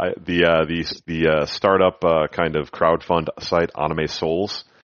 The startup kind of crowdfund site, Anime Souls.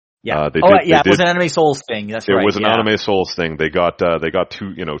 Yeah. It was an Anime Souls thing. That's right. It was an Anime Souls thing. They got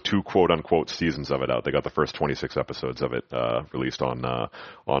two quote unquote seasons of it out. They got the first 26 episodes of it released on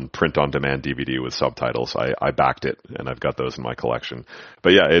print on demand DVD with subtitles. I backed it, and I've got those in my collection.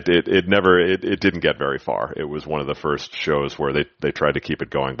 But yeah, it didn't get very far. It was one of the first shows where they tried to keep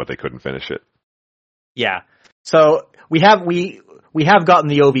it going, but they couldn't finish it. Yeah. So we have gotten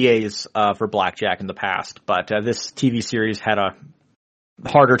the OVAs for Blackjack in the past, but this TV series had a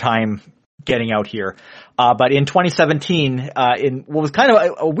harder time getting out here. But in 2017, in what was kind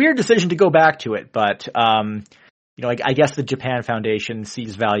of a weird decision to go back to it, but I guess the Japan Foundation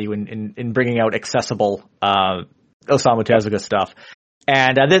sees value in bringing out accessible Osamu Tezuka stuff.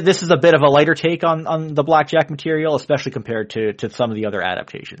 And this is a bit of a lighter take on the Blackjack material, especially compared to some of the other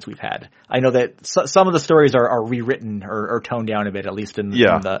adaptations we've had. I know that some of the stories are rewritten or toned down a bit, at least in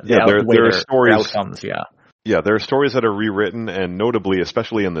the stories, outcomes. Yeah. Yeah, there are stories that are rewritten, and notably,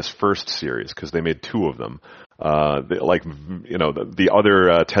 especially in this first series, because they made two of them. The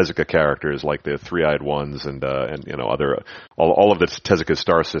other Tezuka characters, like the Three-Eyed Ones and other all of the Tezuka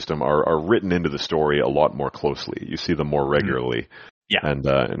star system are written into the story a lot more closely. You see them more regularly. Yeah. And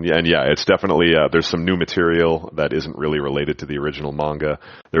it's definitely, there's some new material that isn't really related to the original manga.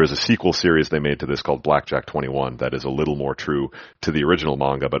 There is a sequel series they made to this called Blackjack 21 that is a little more true to the original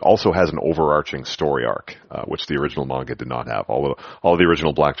manga, but also has an overarching story arc, which the original manga did not have. All the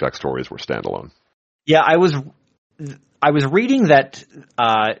original Blackjack stories were standalone. Yeah, I was reading that,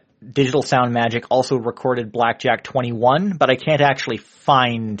 Digital Sound Magic also recorded Blackjack 21, but I can't actually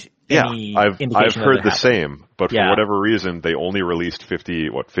find any indication. I've heard the same, but for whatever reason, they only released 50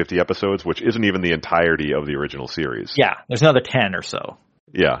 episodes, which isn't even the entirety of the original series. Yeah, there's another 10 or so.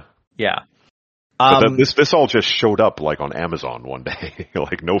 Yeah. Yeah. But this all just showed up like on Amazon one day,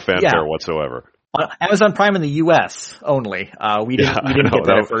 like no fanfare whatsoever. On Amazon Prime in the U.S. only. We didn't get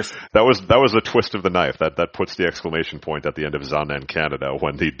that at first. That was a twist of the knife. That puts the exclamation point at the end of Zanen Canada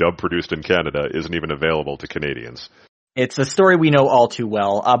when the dub produced in Canada isn't even available to Canadians. It's a story we know all too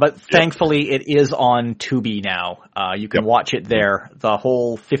well, but thankfully it is on Tubi now. You can watch it there, the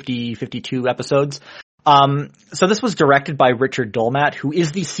whole 52 episodes. So this was directed by Richard Dolmat, who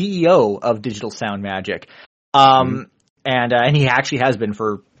is the CEO of Digital Sound Magic. And he actually has been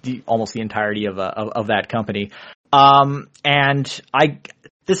for almost the entirety of that company.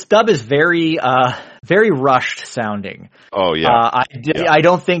 This dub is very rushed sounding. Oh yeah. I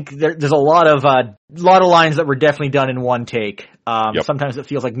don't think there's a lot of lines that were definitely done in one take. Sometimes it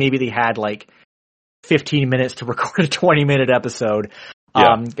feels like maybe they had like 15 minutes to record a 20-minute episode.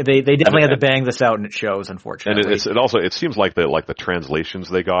 They definitely had to bang this out, and it shows, unfortunately. And it seems like the translations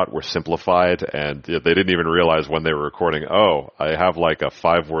they got were simplified, and they didn't even realize when they were recording, I have like a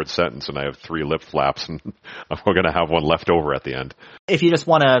 5-word sentence and I have 3 lip flaps, and we're going to have one left over at the end. If you just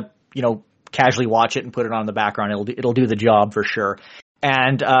want to, casually watch it and put it on in the background, it'll do the job for sure.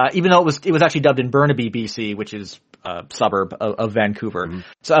 And even though it was actually dubbed in Burnaby, BC, which is a suburb of Vancouver,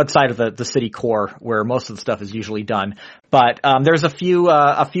 so outside of the city core where most of the stuff is usually done. But there's a few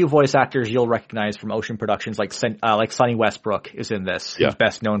voice actors you'll recognize from Ocean Productions, like Sunny Westbrook is in this. Who's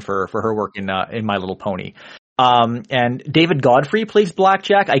best known for her work in My Little Pony. And David Godfrey plays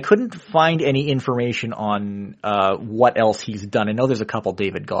Blackjack. I couldn't find any information on what else he's done. I know there's a couple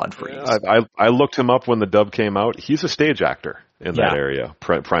David Godfreys. I looked him up when the dub came out. He's a stage actor. in that area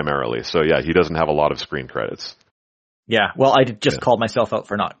primarily. So yeah, he doesn't have a lot of screen credits. Yeah, well, I just called myself out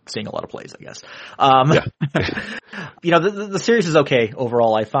for not seeing a lot of plays, I guess. The series is okay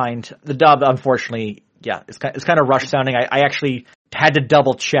overall, I find. The dub, unfortunately, it's kind of rush sounding. I actually had to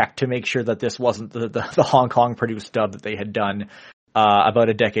double check to make sure that this wasn't the Hong Kong produced dub that they had done about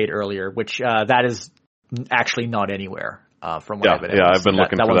a decade earlier, which that is actually not anywhere from what I've been able to see. I've been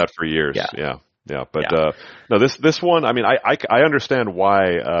looking for that for years. No, this one, I mean, I understand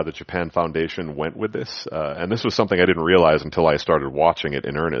why the Japan Foundation went with this, and this was something I didn't realize until I started watching it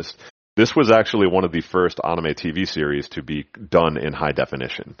in earnest. This was actually one of the first anime TV series to be done in high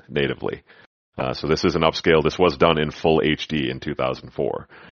definition natively. So this is an upscale. This was done in full HD in 2004.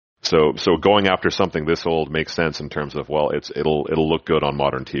 So going after something this old makes sense in terms of, well, it'll look good on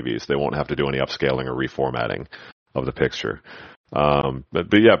modern TVs. They won't have to do any upscaling or reformatting of the picture.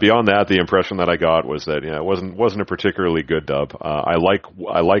 But yeah, beyond that, the impression that I got was that it wasn't a particularly good dub. I like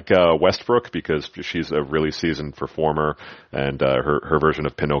Westbrook because she's a really seasoned performer, and her version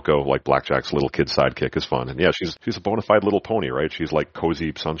of Pinocchio, like Blackjack's little kid sidekick, is fun. And yeah, she's a bona fide little pony, right? She's like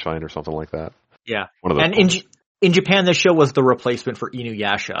Cozy Sunshine or something like that. Yeah, and in Japan, this show was the replacement for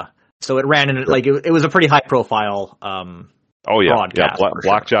Inuyasha, so it ran in it was a pretty high profile.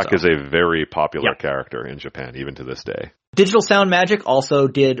 Blackjack is a very popular character in Japan, even to this day. Digital Sound Magic also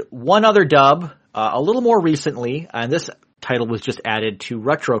did one other dub a little more recently, and this title was just added to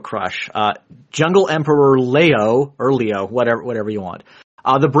Retro Crush. Jungle Emperor Leo, or Leo, whatever you want.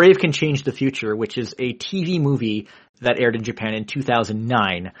 The Brave Can Change the Future, which is a TV movie that aired in Japan in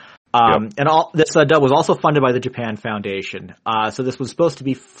 2009. And this dub was also funded by the Japan Foundation. So this was supposed to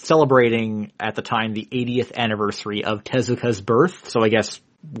be celebrating at the time the 80th anniversary of Tezuka's birth. So I guess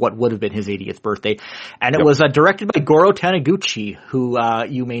what would have been his 80th birthday. And it was directed by Goro Taniguchi, who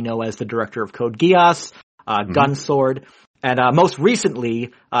you may know as the director of Code Geass, Gunsword. And most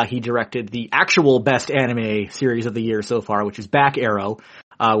recently, he directed the actual best anime series of the year so far, which is Back Arrow.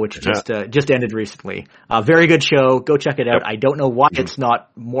 Which just ended recently. Very good show. Go check it out. I don't know why it's not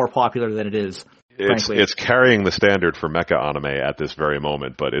more popular than it is. It's carrying the standard for mecha anime at this very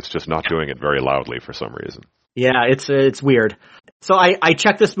moment, but it's just not doing it very loudly for some reason. Yeah, it's weird. So I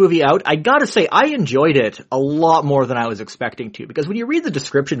checked this movie out. I gotta say, I enjoyed it a lot more than I was expecting to, because when you read the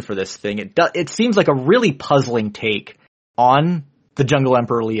description for this thing, it seems like a really puzzling take on the Jungle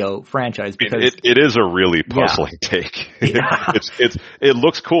Emperor Leo franchise, because it is a really puzzling take. Yeah. It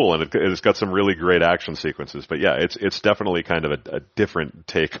looks cool, and it's got some really great action sequences. But yeah, it's definitely kind of a different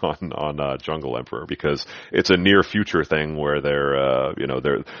take on Jungle Emperor, because it's a near future thing where they're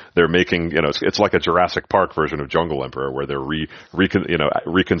making, it's like a Jurassic Park version of Jungle Emperor, where they're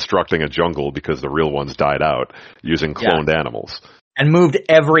reconstructing a jungle because the real ones died out using cloned animals. And moved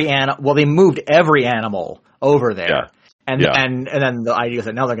every animal. Well, they moved every animal over there. Yeah. And then the idea is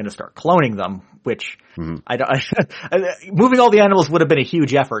that now they're going to start cloning them, which moving all the animals would have been a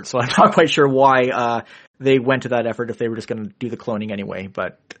huge effort. So I'm not quite sure why they went to that effort if they were just going to do the cloning anyway.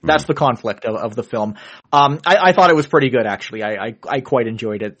 But that's the conflict of the film. I thought it was pretty good, actually. I quite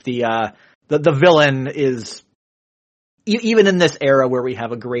enjoyed it. The villain is, even in this era where we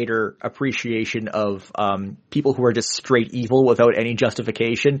have a greater appreciation of people who are just straight evil without any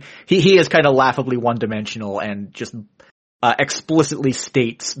justification, he is kind of laughably one-dimensional and just explicitly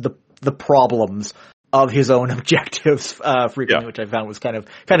states the problems of his own objectives frequently, which I found was kind of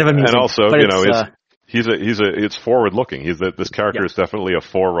amusing. And also, it's forward looking. This character is definitely a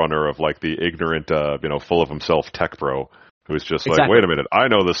forerunner of like the ignorant, full of himself tech bro who's just like, wait a minute, I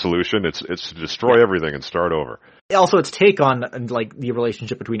know the solution. It's to destroy everything and start over. Also, its take on like the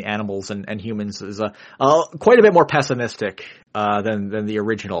relationship between animals and humans is quite a bit more pessimistic than the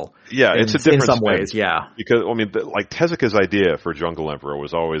original. Yeah, it's a different in some ways. Yeah, because like Tezuka's idea for Jungle Emperor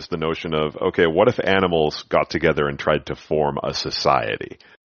was always the notion of, okay, what if animals got together and tried to form a society?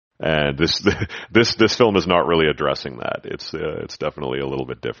 And this film is not really addressing that. It's definitely a little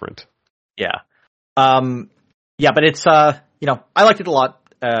bit different. Yeah, but it's I liked it a lot.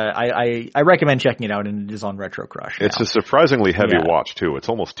 I recommend checking it out, and it is on Retro Crush now. It's a surprisingly heavy watch too. It's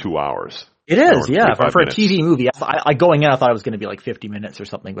almost 2 hours. It is, yeah. For a TV movie, I going in, I thought it was going to be like 50 minutes or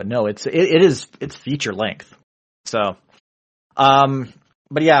something, but no, it's feature length. So,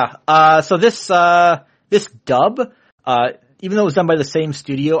 but yeah. So this dub, even though it was done by the same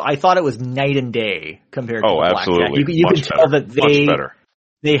studio, I thought it was night and day compared to Blackjack. Absolutely. You can tell that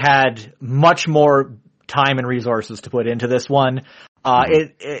they had much more time and resources to put into this one.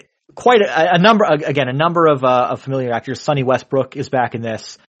 Quite a number of familiar actors. Sonny Westbrook is back in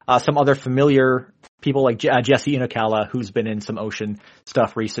this. Some other familiar people like Jesse Inokala, who's been in some Ocean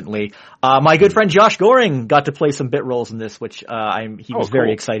stuff recently. My good friend Josh Goring got to play some bit roles in this, which he was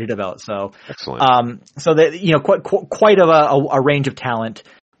very excited about. So excellent. So that quite a range of talent.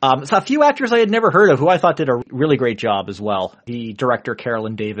 So a few actors I had never heard of who I thought did a really great job as well. The director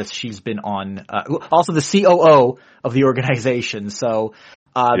Carolyn Davis, she's been on also the COO of the organization. So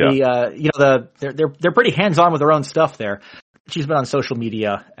they're pretty hands on with their own stuff there. She's been on social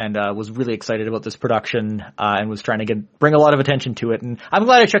media and was really excited about this production and was trying to bring a lot of attention to it. And I'm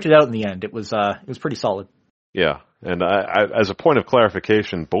glad I checked it out in the end. It was pretty solid. Yeah, and I, as a point of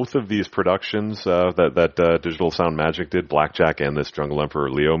clarification, both of these productions that Digital Sound Magic did, Blackjack and this Jungle Emperor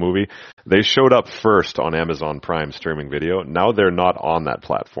Leo movie, they showed up first on Amazon Prime streaming video. Now they're not on that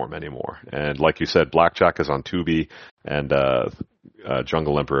platform anymore. And like you said, Blackjack is on Tubi, and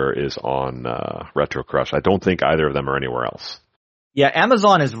Jungle Emperor is on Retro Crush. I don't think either of them are anywhere else. Yeah,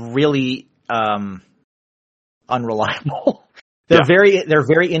 Amazon is really unreliable. They're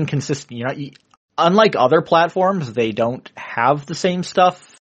very inconsistent. Unlike other platforms, they don't have the same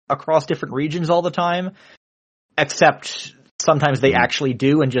stuff across different regions all the time, except sometimes they actually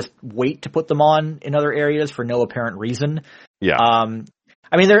do and just wait to put them on in other areas for no apparent reason. Yeah. I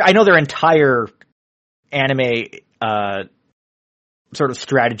know their entire anime sort of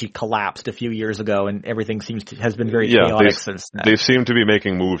strategy collapsed a few years ago, and everything has been very chaotic since then. They seem to be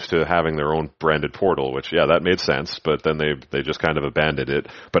making moves to having their own branded portal, which, that made sense, but then they just kind of abandoned it.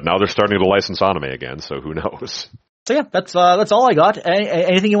 But now they're starting to license anime again, so who knows? So yeah, that's all I got.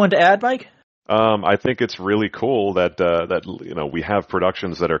 Anything you want to add, Mike? I think it's really cool that we have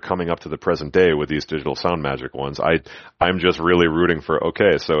productions that are coming up to the present day with these Digital Sound Magic ones. I'm just really rooting for,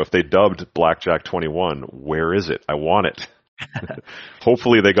 so if they dubbed Blackjack 21, where is it? I want it.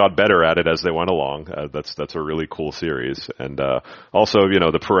 Hopefully they got better at it as they went along. That's a really cool series. And also,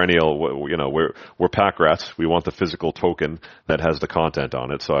 the perennial, we're pack rats. We want the physical token that has the content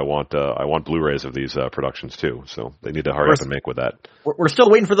on it. So I want Blu-rays of these productions too. So they need to hurry up and make with that. We're still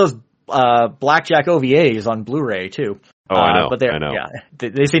waiting for those Blackjack OVAs on Blu-ray too. Oh, I know. But I know.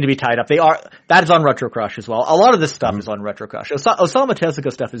 They seem to be tied up. That is on Retro Crush as well. A lot of this stuff is on Retro Crush. Osamu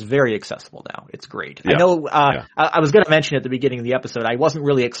Tezuka stuff is very accessible now. It's great. Yeah. I know, I was going to mention at the beginning of the episode, I wasn't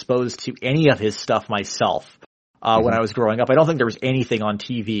really exposed to any of his stuff myself, when I was growing up. I don't think there was anything on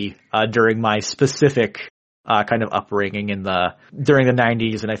TV, during my specific, kind of upbringing during the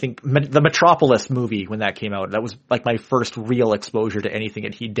 90s. And I think the Metropolis movie, when that came out, that was like my first real exposure to anything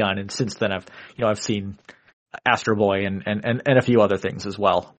that he'd done. And since then I've seen Astro Boy and a few other things as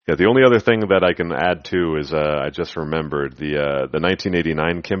well. Yeah, the only other thing that I can add to is I just remembered the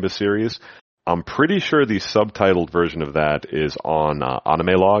 1989 Kimba series. I'm pretty sure the subtitled version of that is on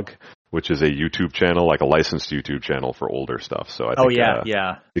Anime Log, which is a YouTube channel, like a licensed YouTube channel for older stuff. So I think, I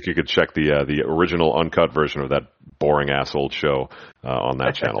think you could check the original uncut version of that boring ass old show on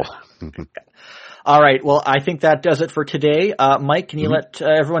that channel. All right. Well, I think that does it for today. Mike, can you let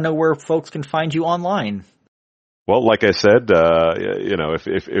everyone know where folks can find you online? Well, like I said,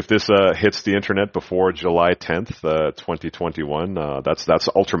 if this hits the internet before July 10th, 2021, that's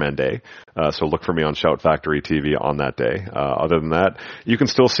Ultraman Day. So look for me on Shout Factory TV on that day. Other than that, you can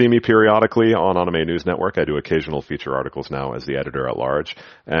still see me periodically on Anime News Network. I do occasional feature articles now as the editor at large,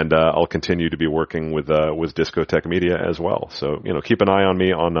 and I'll continue to be working with Discotech Media as well. So keep an eye on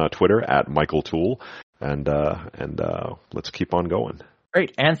me on Twitter at Michael Toole, and let's keep on going.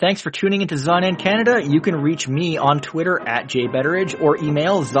 Great, and thanks for tuning into Zonan Canada. You can reach me on Twitter at jbetteridge or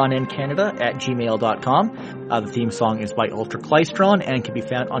email zonancanada@gmail.com. The theme song is by Ultraclystron and can be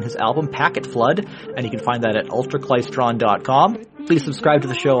found on his album Packet Flood, and you can find that at ultraclystron.com. Please subscribe to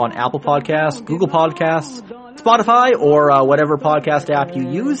the show on Apple Podcasts, Google Podcasts, Spotify, or whatever podcast app you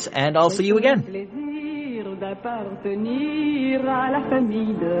use, and I'll see you again. D'appartenir à la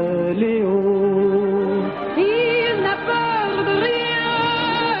famille de Léo. Il n'a peur de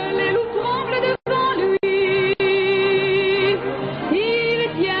rien, les loups tremblent devant lui. Il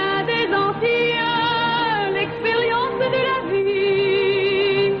tient des anciens, l'expérience de la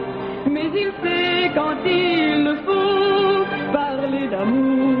vie. Mais il sait quand il le faut parler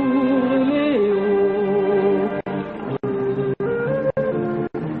d'amour, Léo.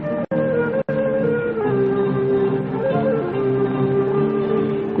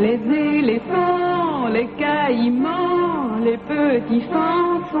 Les éléphants, les caïmans, les petits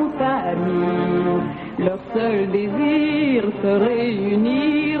fans sont amis. Leur seul désir, se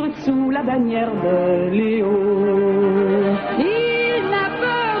réunir sous la bannière de Léo. Il n'a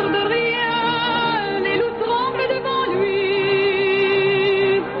peur de rien, les loups tremblent devant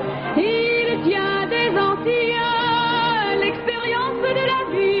lui. Il tient des anciens, l'expérience de la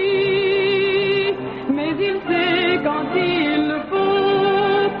vie.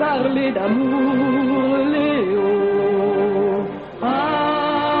 d'amour.